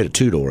half and made a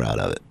two-door out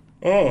of it.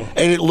 Oh.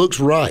 And it looks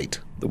right.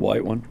 The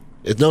white one?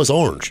 No, it's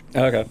orange.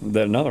 Okay,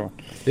 then another one.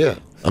 Yeah.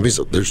 I mean,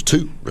 so there's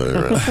two.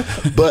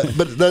 But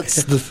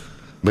that's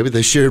maybe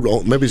they shared,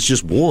 maybe it's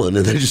just one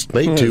and they just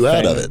made two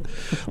out of it.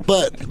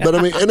 But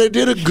I mean, and they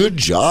did a good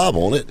job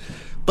on it.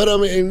 But I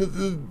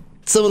mean,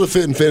 some of the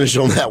fit and finish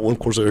on that one, of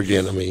course,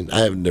 again, I mean, I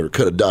haven't never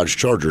cut a Dodge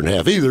Charger in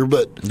half either,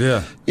 but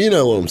you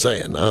know what I'm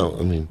saying. I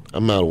mean, I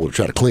might want to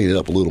try to clean it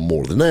up a little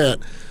more than that.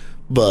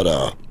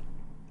 But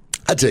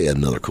I tell you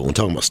another cool one.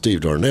 Talking about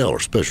Steve Darnell, our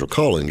special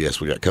call-in guest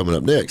we got coming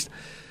up next.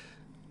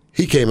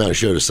 He came out and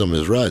showed us some of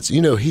his rides.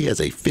 He has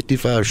a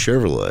 55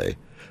 Chevrolet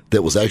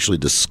that was actually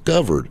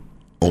discovered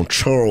on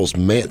Charles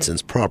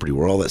Manson's property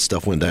where all that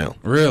stuff went down.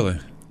 Really?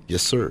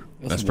 Yes, sir.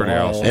 That's pretty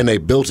awesome. And they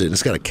built it, and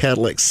it's got a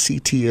Cadillac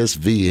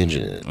CTS-V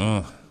engine in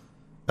it.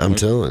 I'm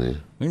telling you.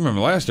 You remember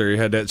last year he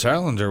had that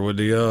Challenger with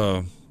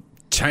the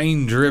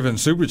chain-driven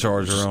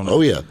supercharger on it.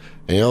 Oh, yeah.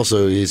 And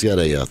he's got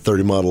a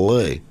 30 Model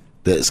A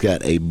that's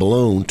got a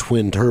blown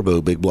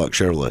twin-turbo big block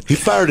Chevrolet. He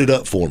fired it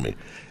up for me.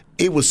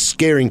 It was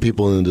scaring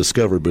people in the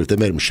Discovery booth. They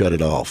made him shut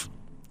it off.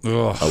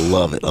 Ugh. I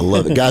love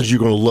it. Guys, you're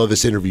going to love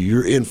this interview.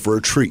 You're in for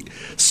a treat.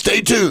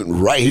 Stay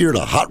tuned right here to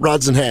Hot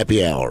Rods and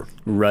Happy Hour.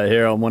 Right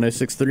here on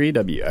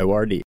 106.3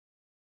 WORD.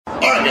 All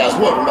right, guys,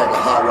 welcome back to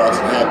Hot Rods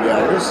and Happy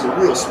Hour. This is a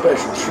real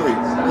special treat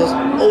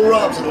because old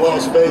Rob's in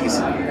Las Vegas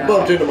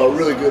bumped into my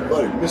really good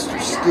buddy, Mr.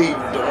 Steve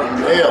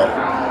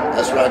Darnell.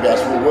 That's right, guys,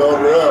 from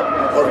Welder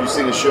Up. Or if you've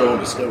seen the show on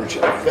Discovery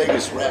Channel,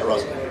 Vegas Rat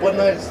Rods. What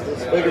night is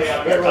this? Vegas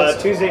Rat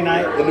Rods? Tuesday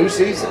night. The new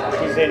season?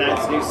 Tuesday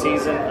night's new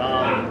season.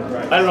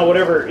 I don't know,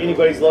 whatever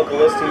anybody's local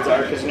listings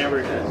are, because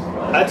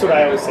that's what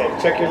I always say.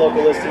 Check your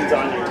local listings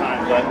on your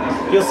time.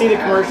 But you'll see the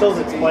commercials.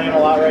 It's playing a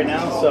lot right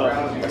now. So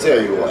I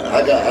tell you what,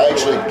 I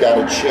actually got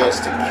a chance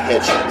to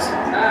catch it.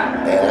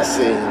 And I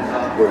seen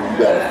where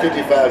you got a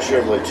 55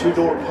 Chevrolet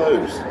two-door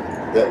post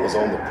that was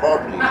on the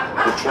property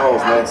with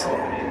Charles Manson.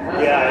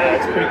 Yeah,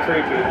 it's pretty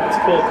creepy. It's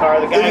a cool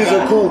car. It is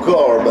a cool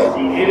car, but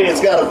it's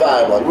got a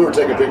vibe. Like, we were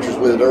taking pictures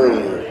with it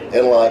earlier,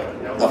 and like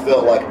I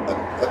felt like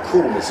a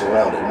coolness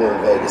around it. We're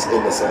in Vegas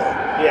in the sun.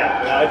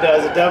 Yeah, no, it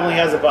does. It definitely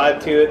has a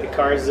vibe to it. The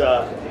car's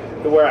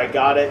where I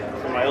got it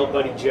from my old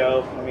buddy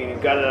Joe. I mean, he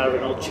got it out of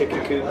an old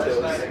chicken coop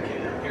that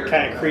was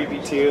kind of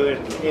creepy too,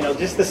 and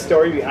just the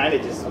story behind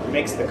it just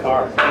makes the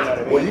car. You know what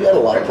I mean? Well, you had a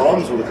lot of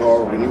problems with the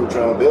car when you were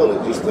trying to build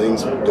it. Just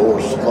things,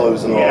 doors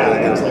closing, all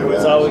that. Yeah, there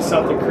was always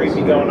something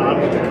creepy going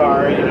on with the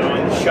car. In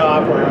the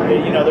shop, or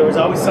there was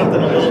always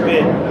something a little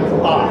bit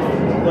off,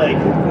 like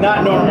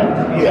not normal.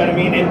 You know what I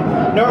mean?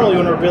 And normally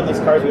when we're building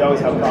these cars, we always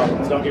have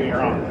problems. Don't get me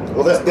wrong.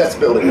 Well, that's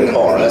building a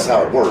car. That's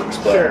how it works.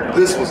 But sure.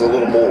 This was a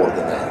little more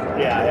than that.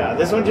 Yeah.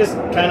 This one just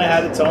kind of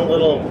had its own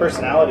little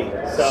personality.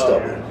 So,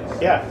 Stubborn.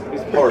 yeah, it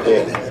was pretty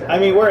Hard-headed. cool. I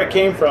mean, where it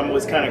came from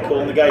was kind of cool.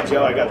 And the guy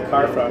Joe I got the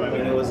car from, I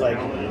mean, it was like,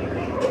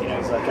 you know,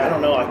 he's like, I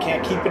don't know, I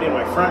can't keep it in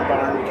my front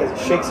barn because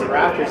it shakes the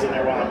rafters in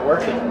there while I'm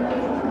working.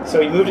 So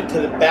he moved it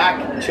to the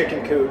back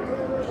chicken coop.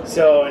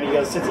 So, and he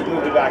goes, since he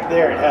moved it back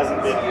there, it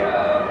hasn't been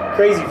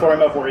crazy for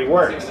him up where he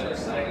works.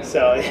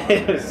 So,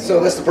 it was, So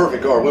that's the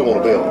perfect car we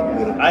want to build.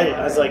 You know?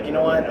 I was like, you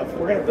know what? If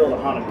we're gonna build a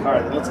haunted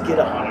car, then let's get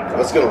a haunted car.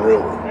 Let's get a real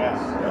one. Yeah.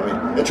 I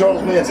mean, and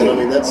Charles Manson, I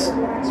mean, that's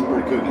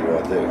pretty kooky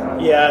right there.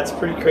 Yeah, it's a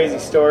pretty crazy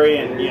story,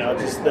 and you know,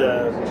 just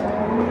the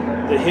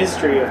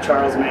history of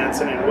Charles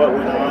Manson and what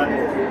went on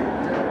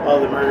with all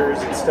the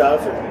murders and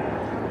stuff.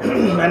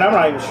 And, and I'm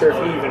not even sure if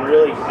he even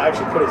really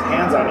actually put his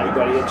hands on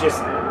anybody.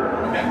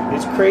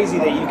 It's crazy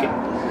that you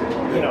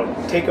can, you know,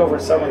 take over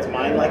someone's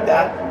mind like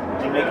that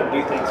and make them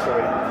do things for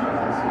you.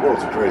 The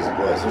world's a crazy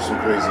place. There's some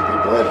crazy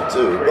people in it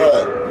too.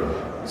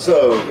 But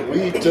so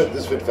we took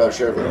this 55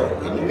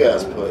 Chevrolet, and you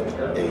guys put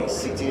a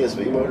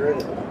CTSV motor in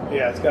it.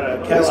 Yeah, it's got a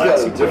It's Cadillac got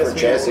a CTSV. different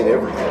chassis and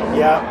everything.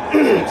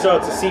 Yeah, so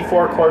it's a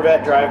C4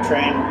 Corvette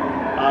drivetrain,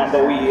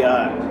 but we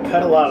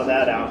cut a lot of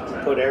that out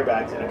and put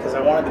airbags in it because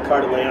I wanted the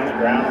car to lay on the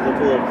ground and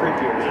look a little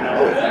creepier, you know.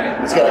 Oh,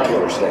 yeah. It's got a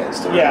killer stance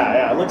too.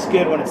 Yeah, it looks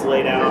good when it's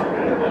laid out,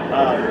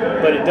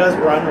 but it does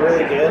run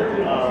really good.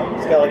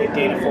 It's got like a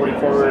Dana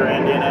 44 rear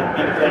end in it,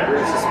 independent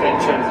rear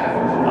suspension,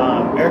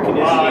 air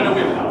conditioning.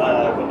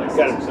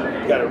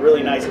 Got a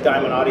really nice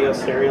Diamond Audio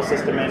stereo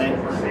system in it.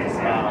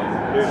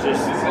 There's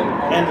just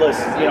endless,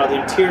 you know,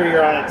 the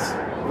interior on it's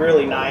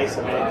really nice.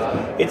 I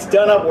mean, it's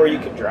done up where you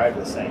could drive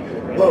this thing.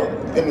 Well,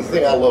 and the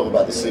thing I love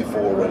about the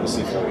C4 and the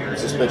C4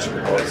 suspension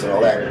components and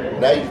all that,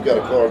 now you've got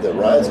a car that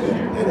rides good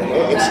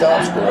and it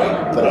stops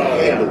great, but it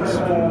handles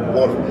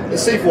wonderful. The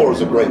C4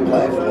 is a great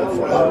platform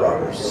for high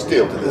riders,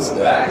 still to this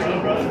day.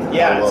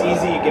 Yeah, it's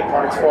easy. You get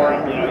parts for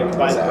them. You know, you can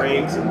buy the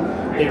brakes,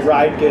 and they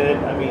ride good.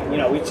 I mean, you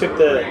know, we took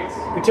the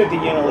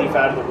Unileaf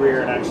out of the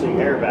rear and actually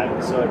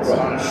airbagged, so it's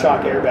on a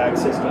shock airbag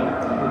system.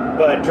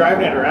 But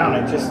driving it around,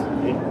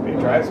 it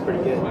drives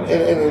pretty good.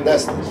 And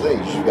that's the thing.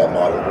 You got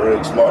modern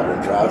brakes,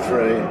 modern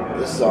drivetrain.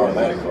 This is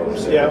automatic car,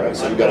 right?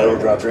 So you got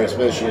overdrive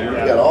transmission. You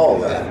got all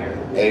that.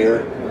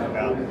 Air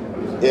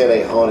in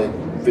a haunted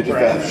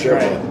 55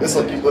 Chevrolet. It's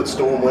like you put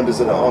storm windows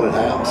in a haunted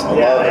house. I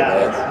love it,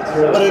 man.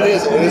 Really but it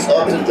is, and it's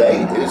up to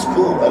date. It is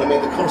cool. I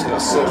mean, the car's got a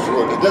sinister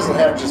look. It doesn't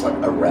have just like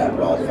a rat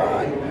rod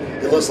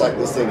vibe. It looks like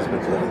this thing has been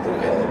living through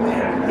hell,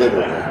 man.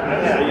 Literally.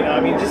 Yeah, you know,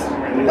 I mean, just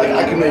like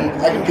I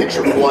can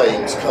picture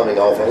flames coming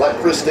off it, like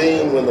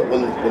Christine when the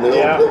old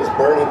pit was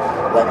burning.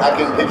 Like I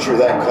can picture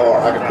that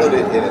car. I can put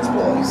it in its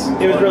place.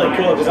 It was really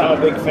cool because I'm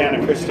a big fan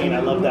of Christine. I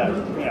love that.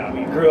 You know, I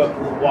mean, grew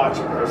up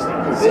watching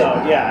Christine.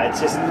 So yeah,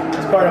 it's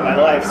part of my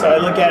life. So I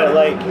look at it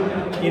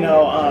like, you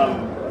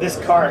know, this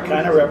car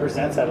kind of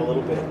represents that a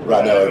little bit.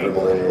 Right now, every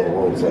millennial in the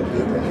world is like,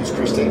 who's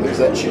Christine? Who's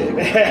that chick?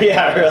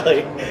 Yeah,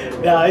 really.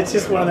 No, it's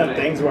just one of them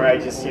things where I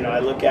just, you know, I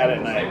look at it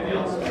and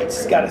it's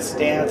just got a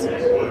stance and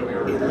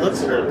it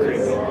looks a little creepy,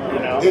 you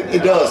know?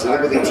 It does, and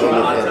with the tinted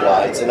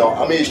headlights and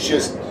all. I mean, it's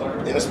just,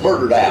 and it's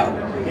murdered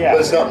out. Yeah.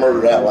 But it's not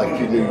murdered out like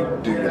you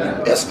do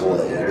an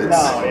Escalade. It's,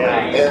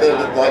 and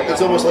then, like,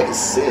 it's almost like it's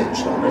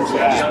singed almost.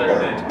 Like just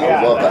burnt.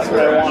 I love that's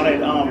that. what I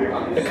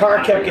wanted. The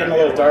car kept getting a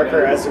little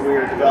darker as we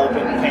were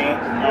developing the paint,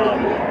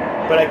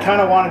 but I kind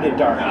of wanted it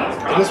dark.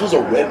 And this was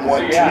a red and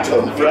white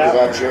two-tone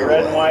 55 Chevrolet.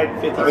 Red and white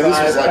 55. I mean, this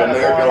was like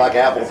America like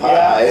apple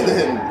pie. And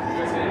then,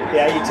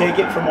 yeah, you take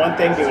it from one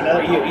thing to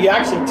another. You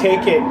actually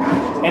take it,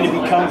 and it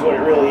becomes what it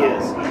really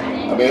is.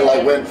 I mean, it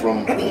like went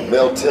from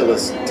Mel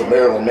Tillis to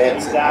Marilyn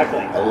Manson. Exactly.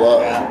 I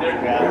love it.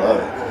 I love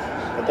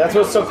it. But that's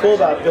what's so cool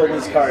about building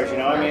these cars, you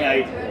know? I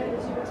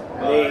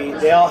mean,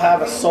 they all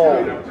have a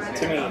soul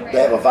to me. They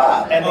have a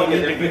vibe. And they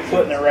need to be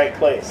put in the right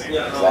place.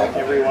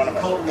 Exactly. Every one of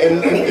them.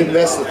 And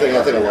that's the thing,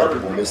 I think a lot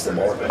of people miss the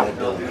mark when they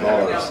build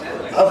cars.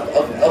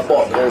 I've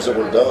bought cars that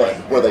were done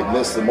where they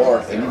missed the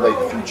mark and you make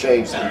a few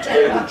changes and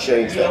totally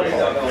change that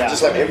car.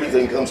 Just like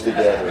everything comes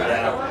together.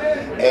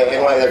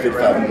 And like that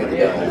 55, you get the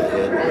down on the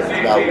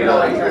head. Now we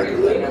love the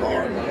look of that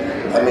car.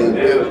 I mean,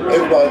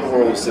 everybody in the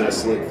world has seen a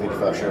slick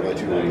 55 Chevrolet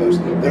 2 Post.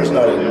 There's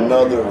not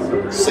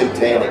another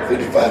satanic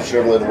 55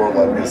 Chevrolet in the world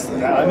like this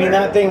thing. I mean,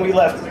 that thing we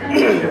left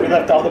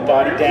all the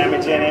body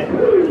damage in it.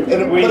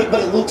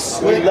 But it looks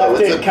slick. We left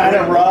it kind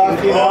of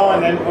rough, you know,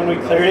 and then when we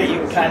cleared it,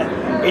 you kind of,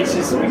 it's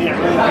just, we didn't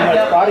really do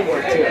much body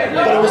work to it.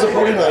 But it was a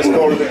pretty nice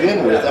car to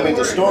begin with. I mean,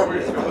 to start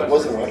with, it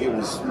wasn't like it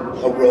was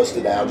a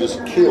rusted out,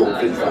 just killed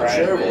 55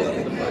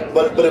 Chevrolet.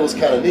 But it was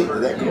kind of neat.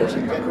 That car's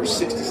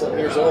 60-something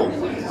years old.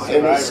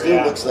 And it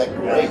still looks that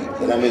great.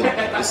 And I mean,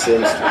 it's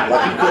sinister.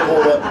 Like you could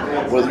hold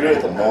up, whether you're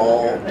at the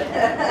mall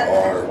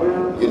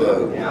or, you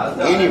know,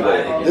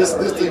 anywhere. This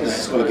thing is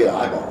just going to get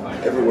eyeball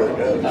everywhere it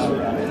goes.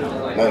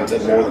 It might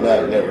take more than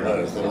that, you never know.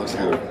 It looks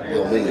a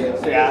little mean.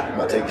 Yeah. It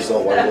might take your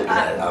soul while you're looking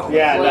at it.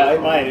 Yeah, no,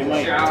 it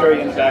might throw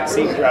you in the back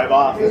seat and drive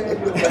off.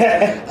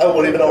 I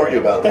won't even argue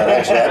about that.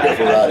 Actually, I go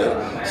for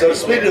riding. So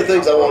speaking of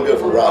things I want to go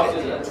for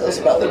riding, tell us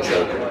about the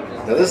Joker.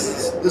 Now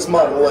this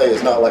Model A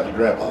is not like your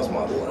grandpa's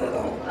Model A at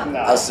all. No.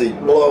 I see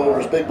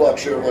blowers, big block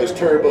Chevrolets,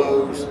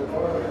 turbos.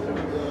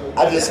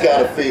 I just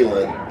got a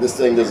feeling this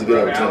thing doesn't get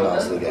over 10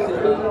 miles to the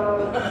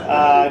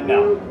gallon.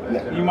 No.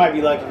 You might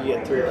be lucky if you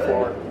get 3 or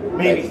 4,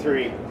 maybe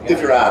 3. If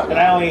you're out. And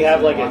I only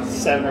have like a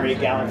 7 or 8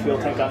 gallon fuel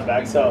tank on the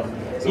back, so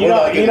you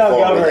don't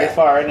go very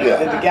far. And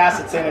the gas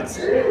that's in it's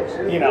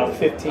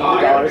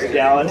 $15 a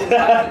gallon.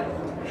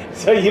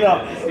 So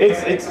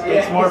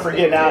it's more for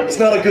getting out. It's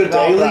not a good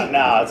daily.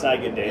 No, it's not a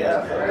good daily.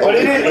 But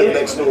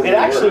it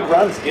actually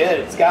runs good.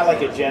 It's got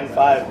like a Gen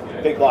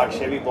 5 big block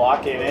Chevy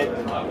block in it.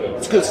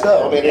 It's good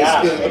stuff. I mean,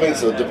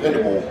 it's a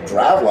dependable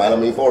drive line. I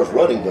mean, as far as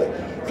running, but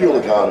fuel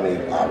economy,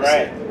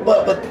 obviously. Right.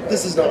 But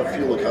this is not a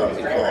fuel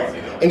economy car.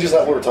 And just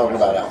like we were talking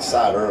about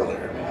outside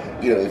earlier,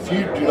 if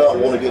you do not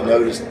want to get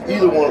noticed,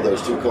 either one of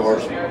those two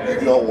cars,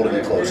 you don't want to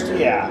be close to.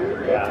 Yeah.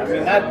 I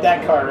mean,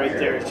 that car right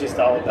there is just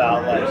all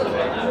about,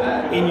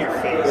 like, in your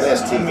face. It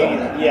has teeth on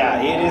it. Yeah,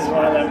 it is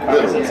one of them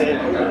cars. It's an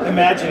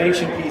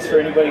imagination piece for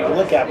anybody to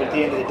look at, but at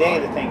the end of the day,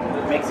 the thing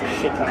makes a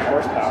shit ton of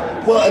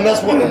horsepower. Well, and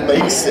that's what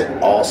makes it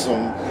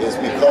awesome, is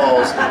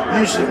because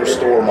usually we're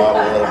store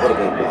model and put a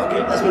big block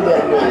in. That's been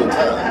done a million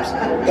times.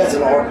 That's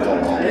an art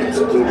going on. It's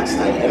a good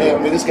thing. And I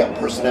mean, it's got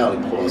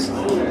personality plus.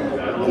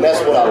 And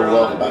that's what I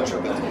love about your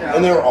business.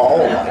 And they're all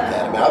like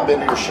that. I mean, I've been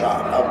to your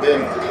shop. I've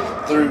been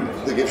through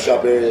the gift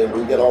shop area, and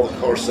we've got all the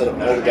cars set up,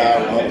 all the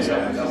dioramas.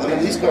 I mean,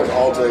 these cars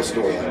all tell a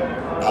story.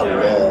 I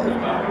love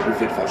your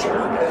 55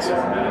 Chevrolet gas.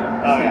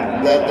 Oh,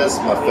 yeah. That's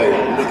my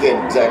favorite. We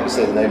can't exactly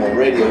say the name on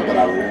radio, but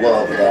I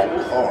love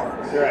that car.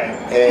 Right.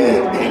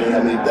 And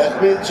I mean,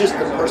 it's just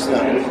the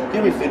personality.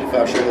 Give me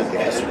 55 Chevrolet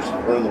gassers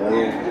around the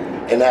world,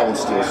 and that one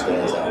still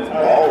stands out.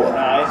 All of them.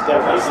 No, it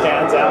definitely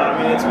stands out.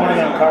 I mean, it's one of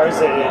them cars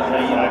that,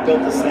 I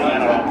built this thing, I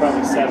don't know,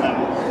 probably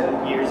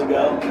 7 years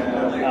ago.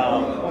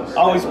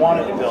 Always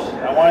wanted to build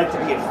it. I wanted to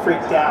be a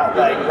freaked out,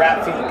 like,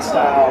 Rat Phoenix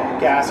style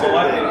gasser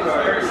that,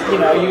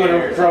 you would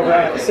have drove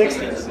around in the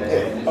 60s.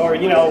 Or,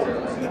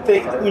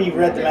 when you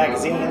read the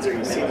magazines or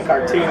you see the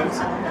cartoons,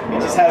 it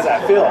just has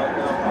that feel.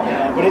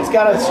 But it's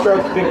got a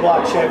stroke big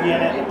block Chevy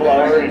in it, and a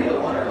blower, and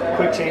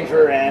quick change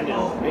rear end,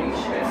 and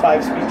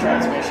 5-speed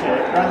transmission.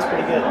 It runs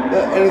pretty good.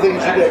 Anything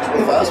that you get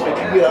with 5-speed, you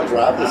can get out and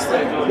drive this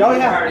thing. Oh,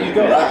 yeah. You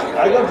go.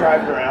 I go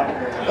drive it around.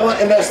 Oh,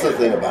 and that's the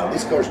thing about it.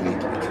 These cars need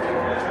to be driven.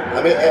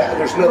 I mean,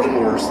 there's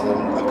nothing worse than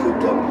a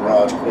cooped up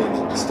garage queen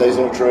that stays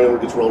on a trailer,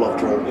 gets rolled off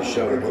the trailer, gets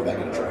showed, and go back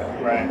in the trailer.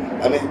 Right.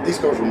 I mean, these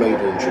cars were made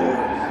to enjoy.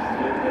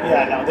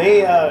 Yeah, no,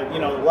 they, a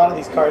lot of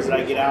these cars that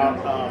I get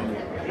out,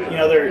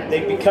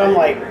 they become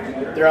like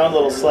their own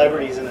little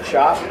celebrities in the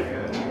shop.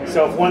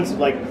 So if one's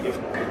like, if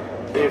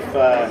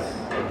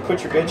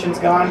Put Your Bitchin's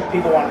gone,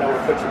 people want to know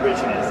where Put Your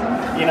Bitchin is.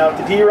 If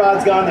the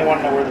D-Rod's gone, they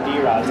want to know where the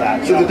D-Rod's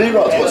at. So the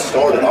D-Rod's what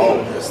started all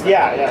of this.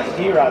 Yeah, the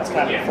D-Rod's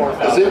kind of the forefront.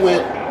 Because it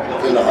went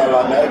in the Hot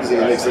Rod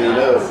magazine, next thing you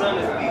know,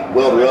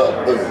 welder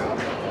up, boom.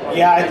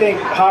 Yeah, I think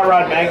Hot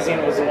Rod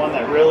magazine was the one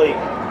that really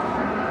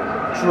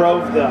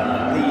drove the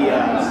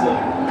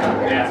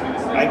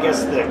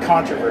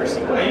controversy.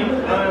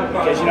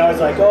 Because,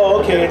 it's like,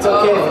 it's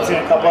okay if it's in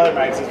a couple other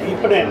magazines. But you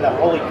put it in the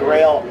Holy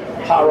Grail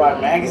Hot Rod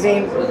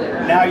magazine,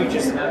 now you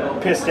just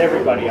pissed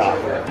everybody off.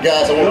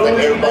 Guys, I want to thank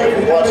everybody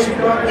for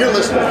watching. You're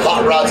listening to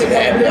Hot Rods and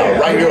Happy Hour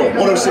right here on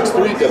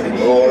 106.3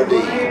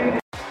 WORD.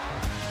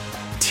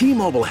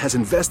 T-Mobile has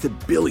invested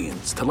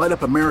billions to light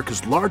up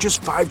America's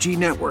largest 5G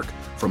network,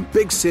 from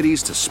big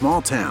cities to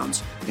small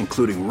towns,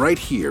 including right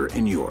here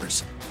in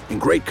yours.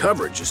 And great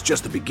coverage is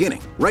just the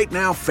beginning. Right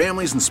now,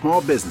 families and small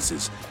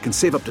businesses can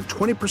save up to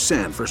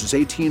 20% versus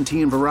AT&T and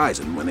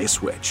Verizon when they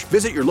switch.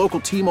 Visit your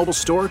local T-Mobile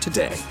store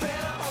today.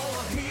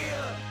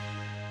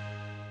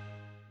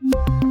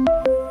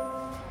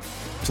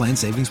 Plan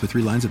savings with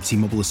 3 lines of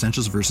T-Mobile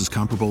Essentials versus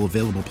comparable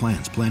available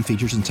plans. Plan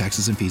features and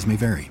taxes and fees may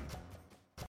vary.